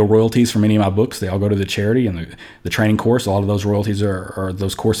really any of the royalties from any of my books. They all go to the charity and the training course. A lot of those royalties or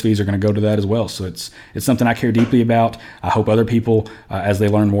those course fees are going to go to that as well. So it's something I care deeply about. I hope other people, as they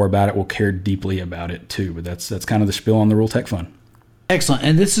learn more about it, will care deeply about it too. But that's kind of the spiel on the Rural Tech Fund. Excellent.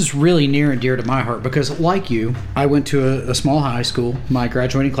 And this is really near and dear to my heart because, like you, I went to a small high school. My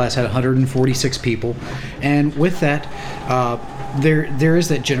graduating class had 146 people. And with that, there is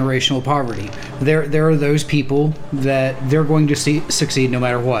that generational poverty. There are those people that they're going to succeed no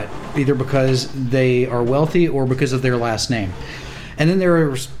matter what, either because they are wealthy or because of their last name. And then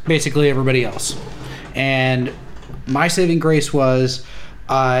there's basically everybody else. And my saving grace was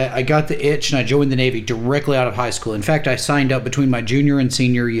I got the itch and I joined the Navy directly out of high school. In fact, I signed up between my junior and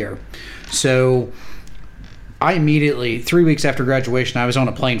senior year. So I immediately, 3 weeks after graduation, I was on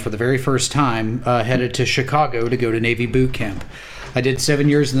a plane for the very first time, headed to Chicago to go to Navy boot camp. I did 7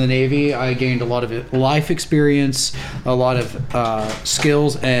 years in the Navy. I gained a lot of life experience, a lot of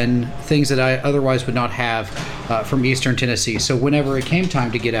skills and things that I otherwise would not have from Eastern Tennessee. So whenever it came time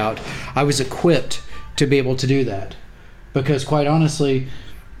to get out, I was equipped to be able to do that. Because quite honestly,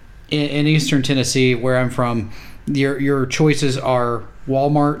 in Eastern Tennessee, where I'm from, your choices are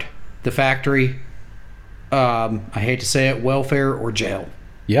Walmart, the factory, I hate to say it, welfare, or jail.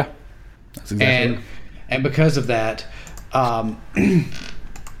 Yeah, that's exactly right. And because of that,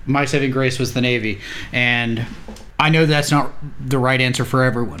 my saving grace was the Navy. And I know that's not the right answer for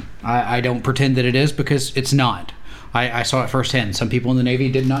everyone. I don't pretend that it is because it's not. I saw it firsthand. Some people in the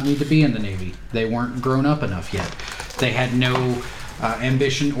Navy did not need to be in the Navy. They weren't grown up enough yet. They had no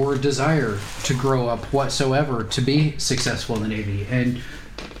ambition or desire to grow up whatsoever to be successful in the Navy. And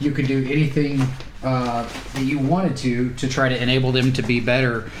you could do anything that you wanted to try to enable them to be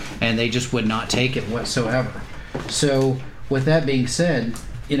better, and they just would not take it whatsoever. So with that being said,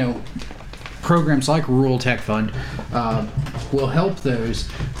 programs like Rural Tech Fund will help those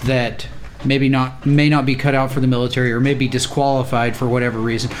that may not be cut out for the military, or may be disqualified for whatever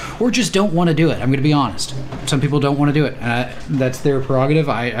reason, or just don't want to do it. I'm going to be honest. Some people don't want to do it. That's their prerogative.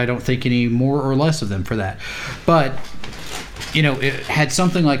 I don't think any more or less of them for that. But had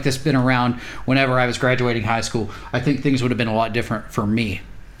something like this been around whenever I was graduating high school, I think things would have been a lot different for me.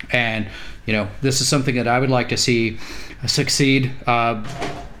 And, this is something that I would like to see succeed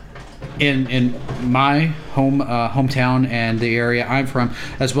in my hometown and the area I'm from,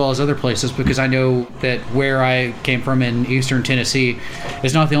 as well as other places, because I know that where I came from in Eastern Tennessee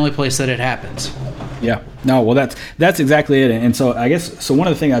is not the only place that it happens. Yeah. No, well, that's exactly it. And so I guess, one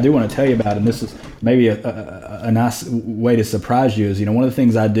of the things I do want to tell you about, and this is maybe a nice way to surprise you, is, one of the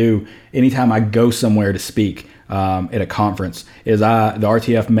things I do anytime I go somewhere to speak at a conference is the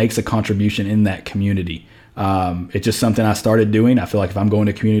RTF makes a contribution in that community. It's just something I started doing. I feel like if I'm going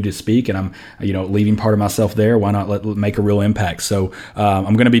to community to speak and I'm, leaving part of myself there, why not make a real impact? So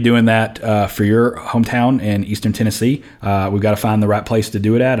I'm going to be doing that for your hometown in Eastern Tennessee. We've got to find the right place to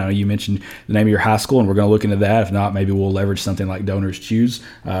do it at. I know you mentioned the name of your high school, and we're going to look into that. If not, maybe we'll leverage something like Donors Choose.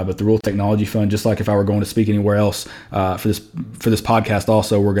 But the Rural Technology Fund, just like if I were going to speak anywhere else for this podcast,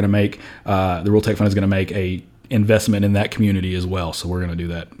 also we're going to make the Rural Tech Fund is going to make a investment in that community as well. So we're going to do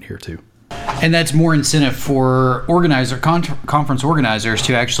that here too. And that's more incentive for conference organizers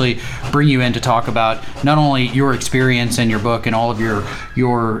to actually bring you in to talk about not only your experience and your book and all of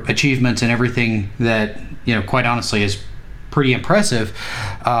your achievements and everything that, quite honestly is pretty impressive,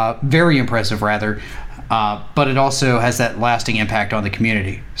 very impressive rather, but it also has that lasting impact on the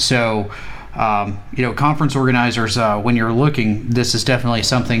community. So, conference organizers, when you're looking, this is definitely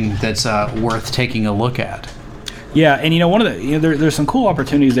something that's worth taking a look at. Yeah, and one of the there's some cool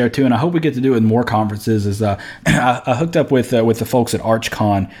opportunities there too, and I hope we get to do it with more conferences. Is I hooked up with the folks at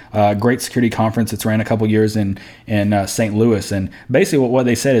ArchCon, great security conference that's ran a couple years in St. Louis, and basically what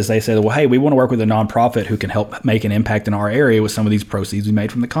they said is well, hey, we want to work with a nonprofit who can help make an impact in our area with some of these proceeds we made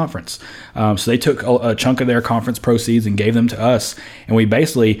from the conference. So they took a chunk of their conference proceeds and gave them to us, and we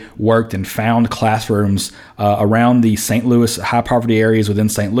basically worked and found classrooms around the St. Louis high poverty areas within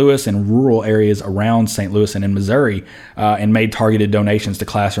St. Louis and rural areas around St. Louis and in Missouri. And made targeted donations to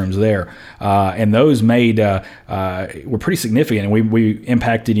classrooms there, and those were pretty significant. And we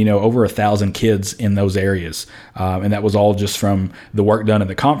impacted over 1,000 kids in those areas, and that was all just from the work done at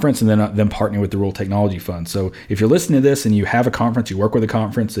the conference, and then them partnering with the Rural Technology Fund. So if you're listening to this and you have a conference, you work with a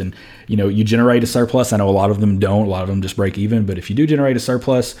conference, and you generate a surplus. I know a lot of them don't; a lot of them just break even. But if you do generate a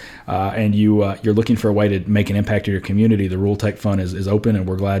surplus and you're looking for a way to make an impact in your community, the Rural Tech Fund is open, and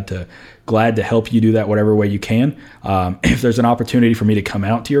we're glad to help you do that whatever way you can. If there's an opportunity for me to come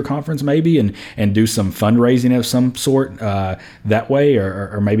out to your conference maybe and do some fundraising of some sort that way,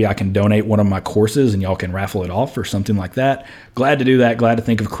 or maybe I can donate one of my courses and y'all can raffle it off or something like that, glad to do that. Glad to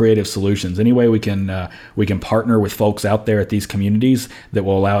think of creative solutions. Any way we can partner with folks out there at these communities that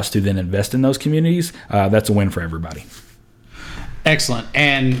will allow us to then invest in those communities, that's a win for everybody. Excellent.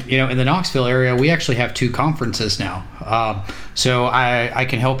 And, in the Knoxville area, we actually have 2 conferences now. So I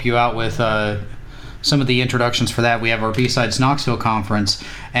can help you out with some of the introductions for that. We have our B-Sides Knoxville conference.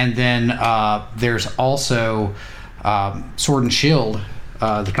 And then there's also Sword and Shield,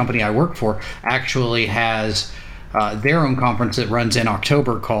 the company I work for, actually has their own conference that runs in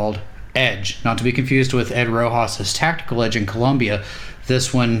October called Edge. Not to be confused with Ed Rojas' Tactical Edge in Columbia.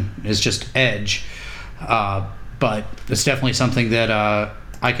 This one is just Edge. But it's definitely something that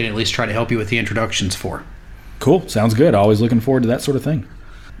I can at least try to help you with the introductions for. Cool. Sounds good. Always looking forward to that sort of thing.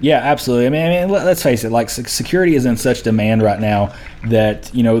 Yeah, absolutely. I mean, let's face it. Like, security is in such demand right now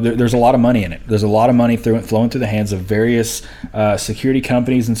that there's a lot of money in it. There's a lot of money flowing through the hands of various security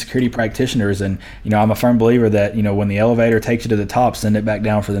companies and security practitioners. And I'm a firm believer that when the elevator takes you to the top, send it back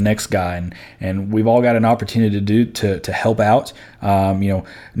down for the next guy. And we've all got an opportunity to help out.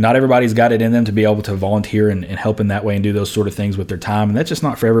 Not everybody's got it in them to be able to volunteer and help in that way and do those sort of things with their time. And that's just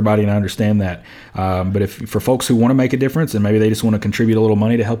not for everybody, and I understand that. But if for folks who want to make a difference and maybe they just want to contribute a little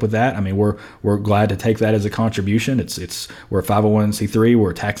money to help with that, I mean, we're glad to take that as a contribution. We're a 501c3,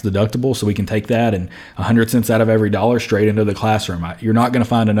 we're tax deductible, so we can take that and 100 cents out of every dollar straight into the classroom. You're not going to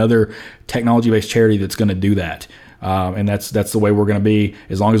find another technology-based charity that's going to do that. And that's the way we're going to be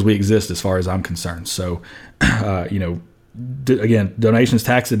as long as we exist, as far as I'm concerned. So, again, donations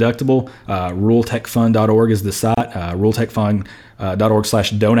tax deductible. RuralTechFund.org is the site. Rural Tech Fund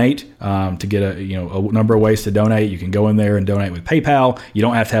 .org/donate to get a number of ways to donate. You can go in there and donate with PayPal. You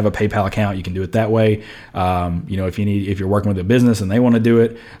don't have to have a PayPal account. You can do it that way. If you're working with a business and they want to do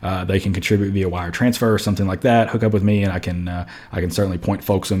it, they can contribute via wire transfer or something like that. Hook up with me, and I can certainly point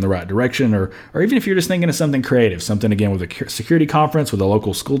folks in the right direction. Or even if you're just thinking of something creative, something again with a security conference with a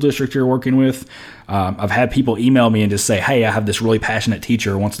local school district you're working with. I've had people email me and just say, hey, I have this really passionate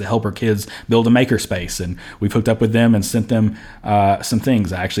teacher who wants to help her kids build a makerspace, and we've hooked up with them and sent them some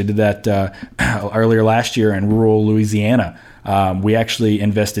things. I actually did that earlier last year in rural Louisiana. We actually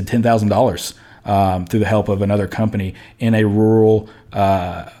invested $10,000 through the help of another company in a rural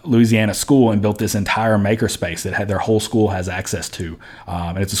Louisiana school and built this entire makerspace that their whole school has access to.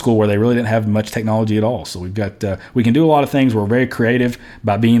 And it's a school where they really didn't have much technology at all. So we can do a lot of things. We're very creative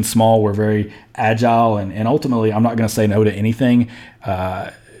by being small. We're very agile, and ultimately, I'm not going to say no to anything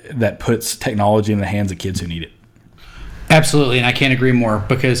that puts technology in the hands of kids who need it. Absolutely, and I can't agree more,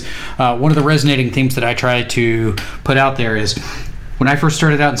 because one of the resonating themes that I try to put out there is when I first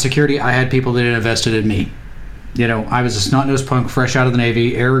started out in security, I had people that had invested in me. I was a snot-nosed punk fresh out of the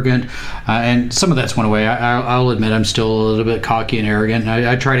Navy, arrogant, and some of that's went away. I'll admit I'm still a little bit cocky and arrogant.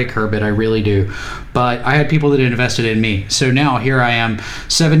 I try to curb it, I really do. But I had people that invested in me. So now here I am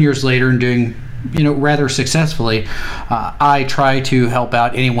 7 years later and doing rather successfully. I try to help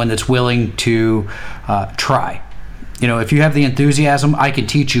out anyone that's willing to try. If you have the enthusiasm, I can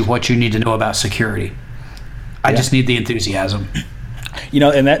teach you what you need to know about security. I just need the enthusiasm.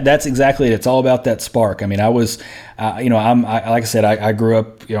 And that's exactly it. It's all about that spark. I mean, I was, like I said, I grew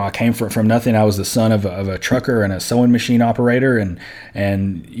up, I came from nothing. I was the son of a trucker and a sewing machine operator. And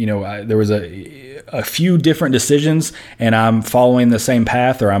there was a few different decisions, and I'm following the same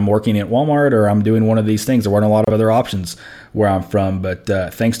path, or I'm working at Walmart, or I'm doing one of these things. There weren't a lot of other options where I'm from. But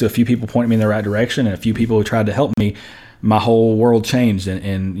thanks to a few people pointing me in the right direction and a few people who tried to help me, my whole world changed.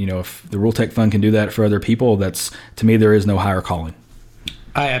 And if the Rural Tech Fund can do that for other people, to me, there is no higher calling.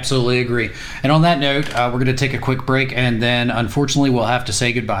 I absolutely agree. And on that note, we're going to take a quick break, and then unfortunately we'll have to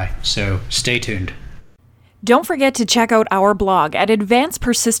say goodbye. So stay tuned. Don't forget to check out our blog at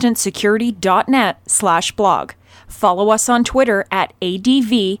advancedpersistentsecurity.net/blog. Follow us on Twitter at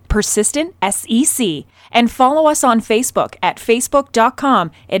ADVPersistentSEC, and follow us on Facebook at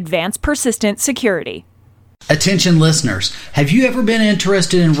facebook.com/AdvancedPersistentSecurity. Attention listeners, have you ever been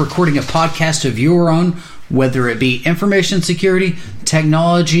interested in recording a podcast of your own, whether it be information security,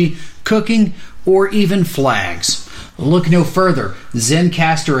 technology, cooking, or even flags? Look no further.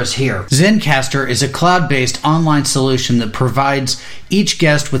 Zencastr is here. Zencastr is a cloud-based online solution that provides each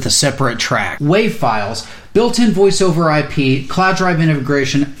guest with a separate track, WAV files, built-in voice over IP, cloud drive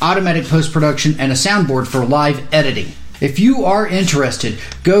integration, automatic post-production, and a soundboard for live editing. If you are interested,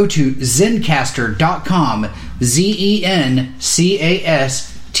 go to zencastr.com,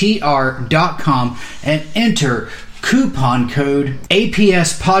 zencastr.com, and enter coupon code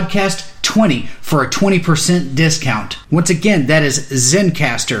APS Podcast 20 for a 20% discount. Once again, that is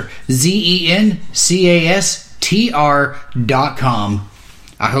Zencastr, zencastr.com.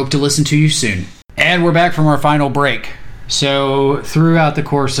 I hope to listen to you soon. And we're back from our final break. So throughout the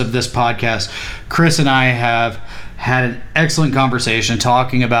course of this podcast, Chris and I have had an excellent conversation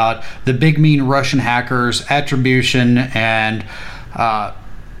talking about the big mean Russian hackers, attribution, and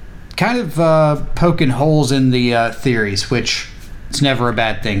kind of poking holes in the theories, which it's never a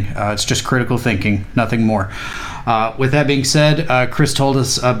bad thing. It's just critical thinking, nothing more. With that being said, Chris told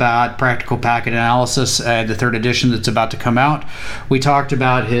us about Practical Packet Analysis, the third edition that's about to come out. We talked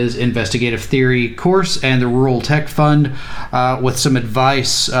about his investigative theory course and the Rural Tech Fund with some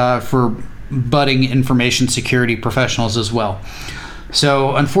advice for budding information security professionals as well.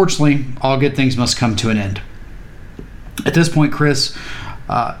 So unfortunately, all good things must come to an end. At this point, Chris,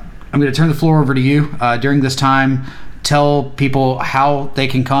 I'm going to turn the floor over to you. During this time, tell people how they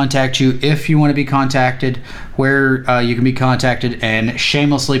can contact you if you want to be contacted, where you can be contacted, and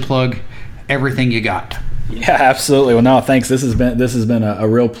shamelessly plug everything you got. Yeah, absolutely. Well, no, thanks. This has been a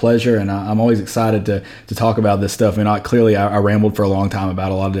real pleasure, and I'm always excited to talk about this stuff. Clearly I rambled for a long time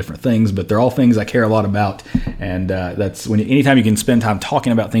about a lot of different things, but they're all things I care a lot about, and that's anytime you can spend time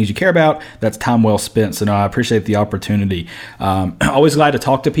talking about things you care about, that's time well spent. So no, I appreciate the opportunity. Always glad to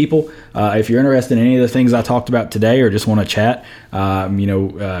talk to people. If you're interested in any of the things I talked about today, or just want to chat,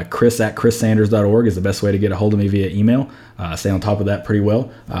 Chris at chrissanders.org is the best way to get a hold of me via email. stay on top of that pretty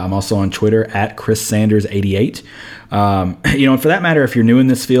well. I'm also on Twitter at ChrisSanders88. And for that matter, if you're new in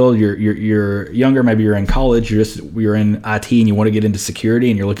this field, you're younger, maybe you're in college, you're in IT and you want to get into security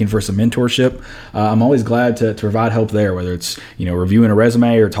and you're looking for some mentorship, I'm always glad to provide help there, whether it's, reviewing a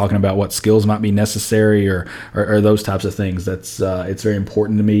resume or talking about what skills might be necessary or those types of things. That's it's very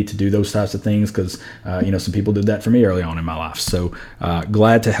important to me to do those types of things because, some people did that for me early on in my life. So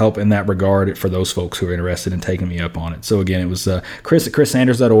glad to help in that regard for those folks who are interested in taking me up on it. So again, it was Chris at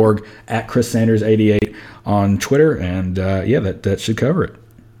ChrisSanders.org, at ChrisSanders88 on Twitter, and that should cover it.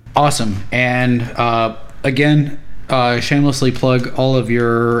 Awesome. And again, shamelessly plug all of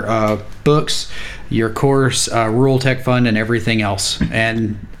your books, your course, Rural Tech Fund, and everything else.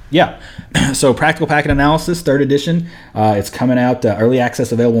 And yeah, so Practical Packet Analysis, 3rd edition. It's coming out, early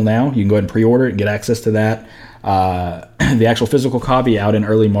access available now. You can go ahead and pre-order it and get access to that. The actual physical copy out in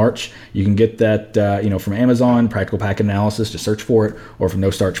early March. You can get that, from Amazon, Practical Packet Analysis, just search for it, or from No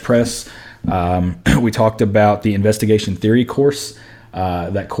Starch Press. We talked about the investigation theory course.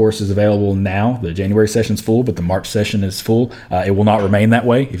 That course is available now. The January session's full, but the March session is full. It will not remain that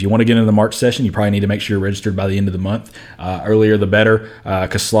way. If you want to get into the March session, you probably need to make sure you're registered by the end of the month. Earlier the better,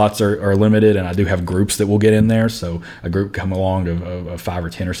 because slots are limited, and I do have groups that will get in there. So a group come along of 5 or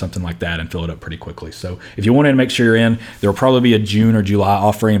 10 or something like that and fill it up pretty quickly. So if you want to make sure you're in, there will probably be a June or July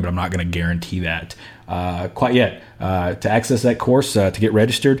offering, but I'm not going to guarantee that quite yet. To access that course, to get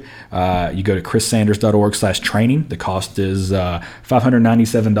registered, you go to chrissanders.org/training. The cost is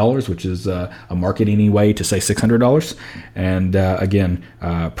 $597, which is a marketing way to say $600. And again,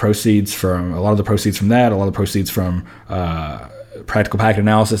 proceeds from a lot of the proceeds from that, a lot of the proceeds from Practical Packet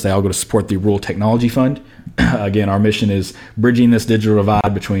Analysis, they all go to support the Rural Technology Fund. Again, our mission is bridging this digital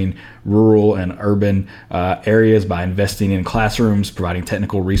divide between rural and urban areas by investing in classrooms, providing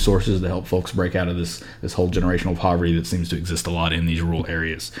technical resources to help folks break out of this whole generational poverty that seems to exist a lot in these rural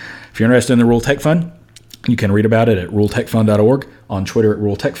areas. If you're interested in the Rural Tech Fund, you can read about it at ruraltechfund.org, on Twitter at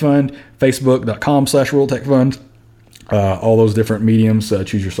Rural Tech Fund, facebook.com/Rural Tech Fund. All those different mediums.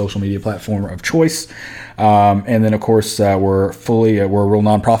 Choose your social media platform of choice. And then, of course, we're a real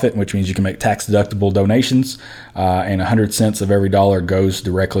nonprofit, which means you can make tax-deductible donations, and 100 cents of every dollar goes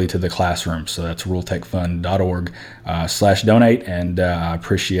directly to the classroom. So that's ruraltechfund.org/donate, and I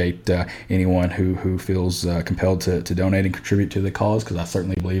appreciate anyone who feels compelled to donate and contribute to the cause, because I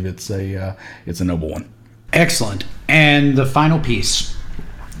certainly believe it's a noble one. excellent. And the final piece.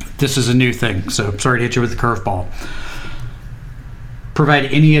 This is a new thing, so sorry to hit you with the curveball. Provide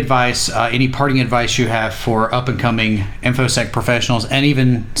any advice, any parting advice you have for up-and-coming InfoSec professionals and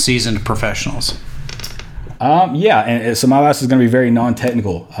even seasoned professionals. And so my advice is going to be very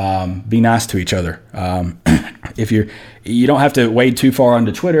non-technical. Be nice to each other. If you don't have to wade too far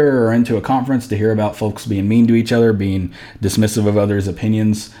onto Twitter or into a conference to hear about folks being mean to each other, being dismissive of others'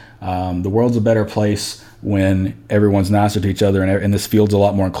 opinions. The world's a better place when everyone's nicer to each other, and this field's a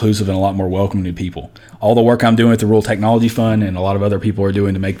lot more inclusive and a lot more welcoming to people. All the work I'm doing at the Rural Technology Fund and a lot of other people are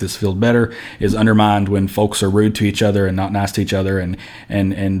doing to make this field better is undermined when folks are rude to each other and not nice to each other and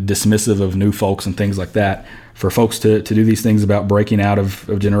dismissive of new folks and things like that. For folks to do these things about breaking out of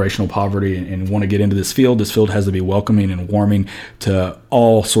generational poverty and want to get into this field has to be welcoming and warming to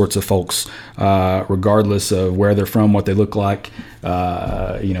all sorts of folks, regardless of where they're from, what they look like,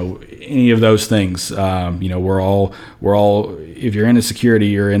 any of those things. We're all, if you're into security,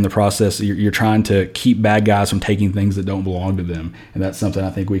 you're in the process, you're trying to keep bad guys from taking things that don't belong to them. And that's something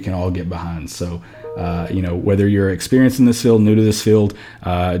I think we can all get behind. So, whether you're experienced in this field, new to this field,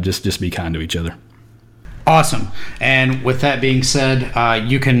 just be kind to each other. Awesome. And with that being said,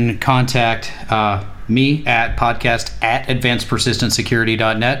 you can contact me at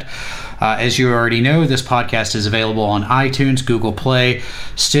podcast@advancedpersistentsecurity.net. As you already know, this podcast is available on iTunes, Google Play,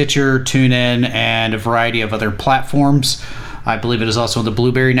 Stitcher, TuneIn, and a variety of other platforms. I believe it is also on the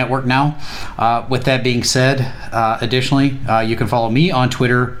Blueberry Network now. With that being said, additionally, you can follow me on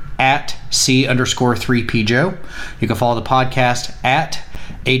Twitter at C_3PJoe. You can follow the podcast at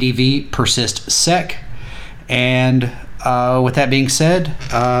ADVPersistSec. And with that being said,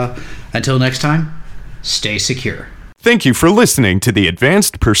 until next time, stay secure. Thank you for listening to the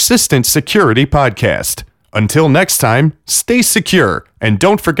Advanced Persistent Security Podcast. Until next time, stay secure, and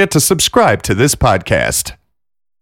don't forget to subscribe to this podcast.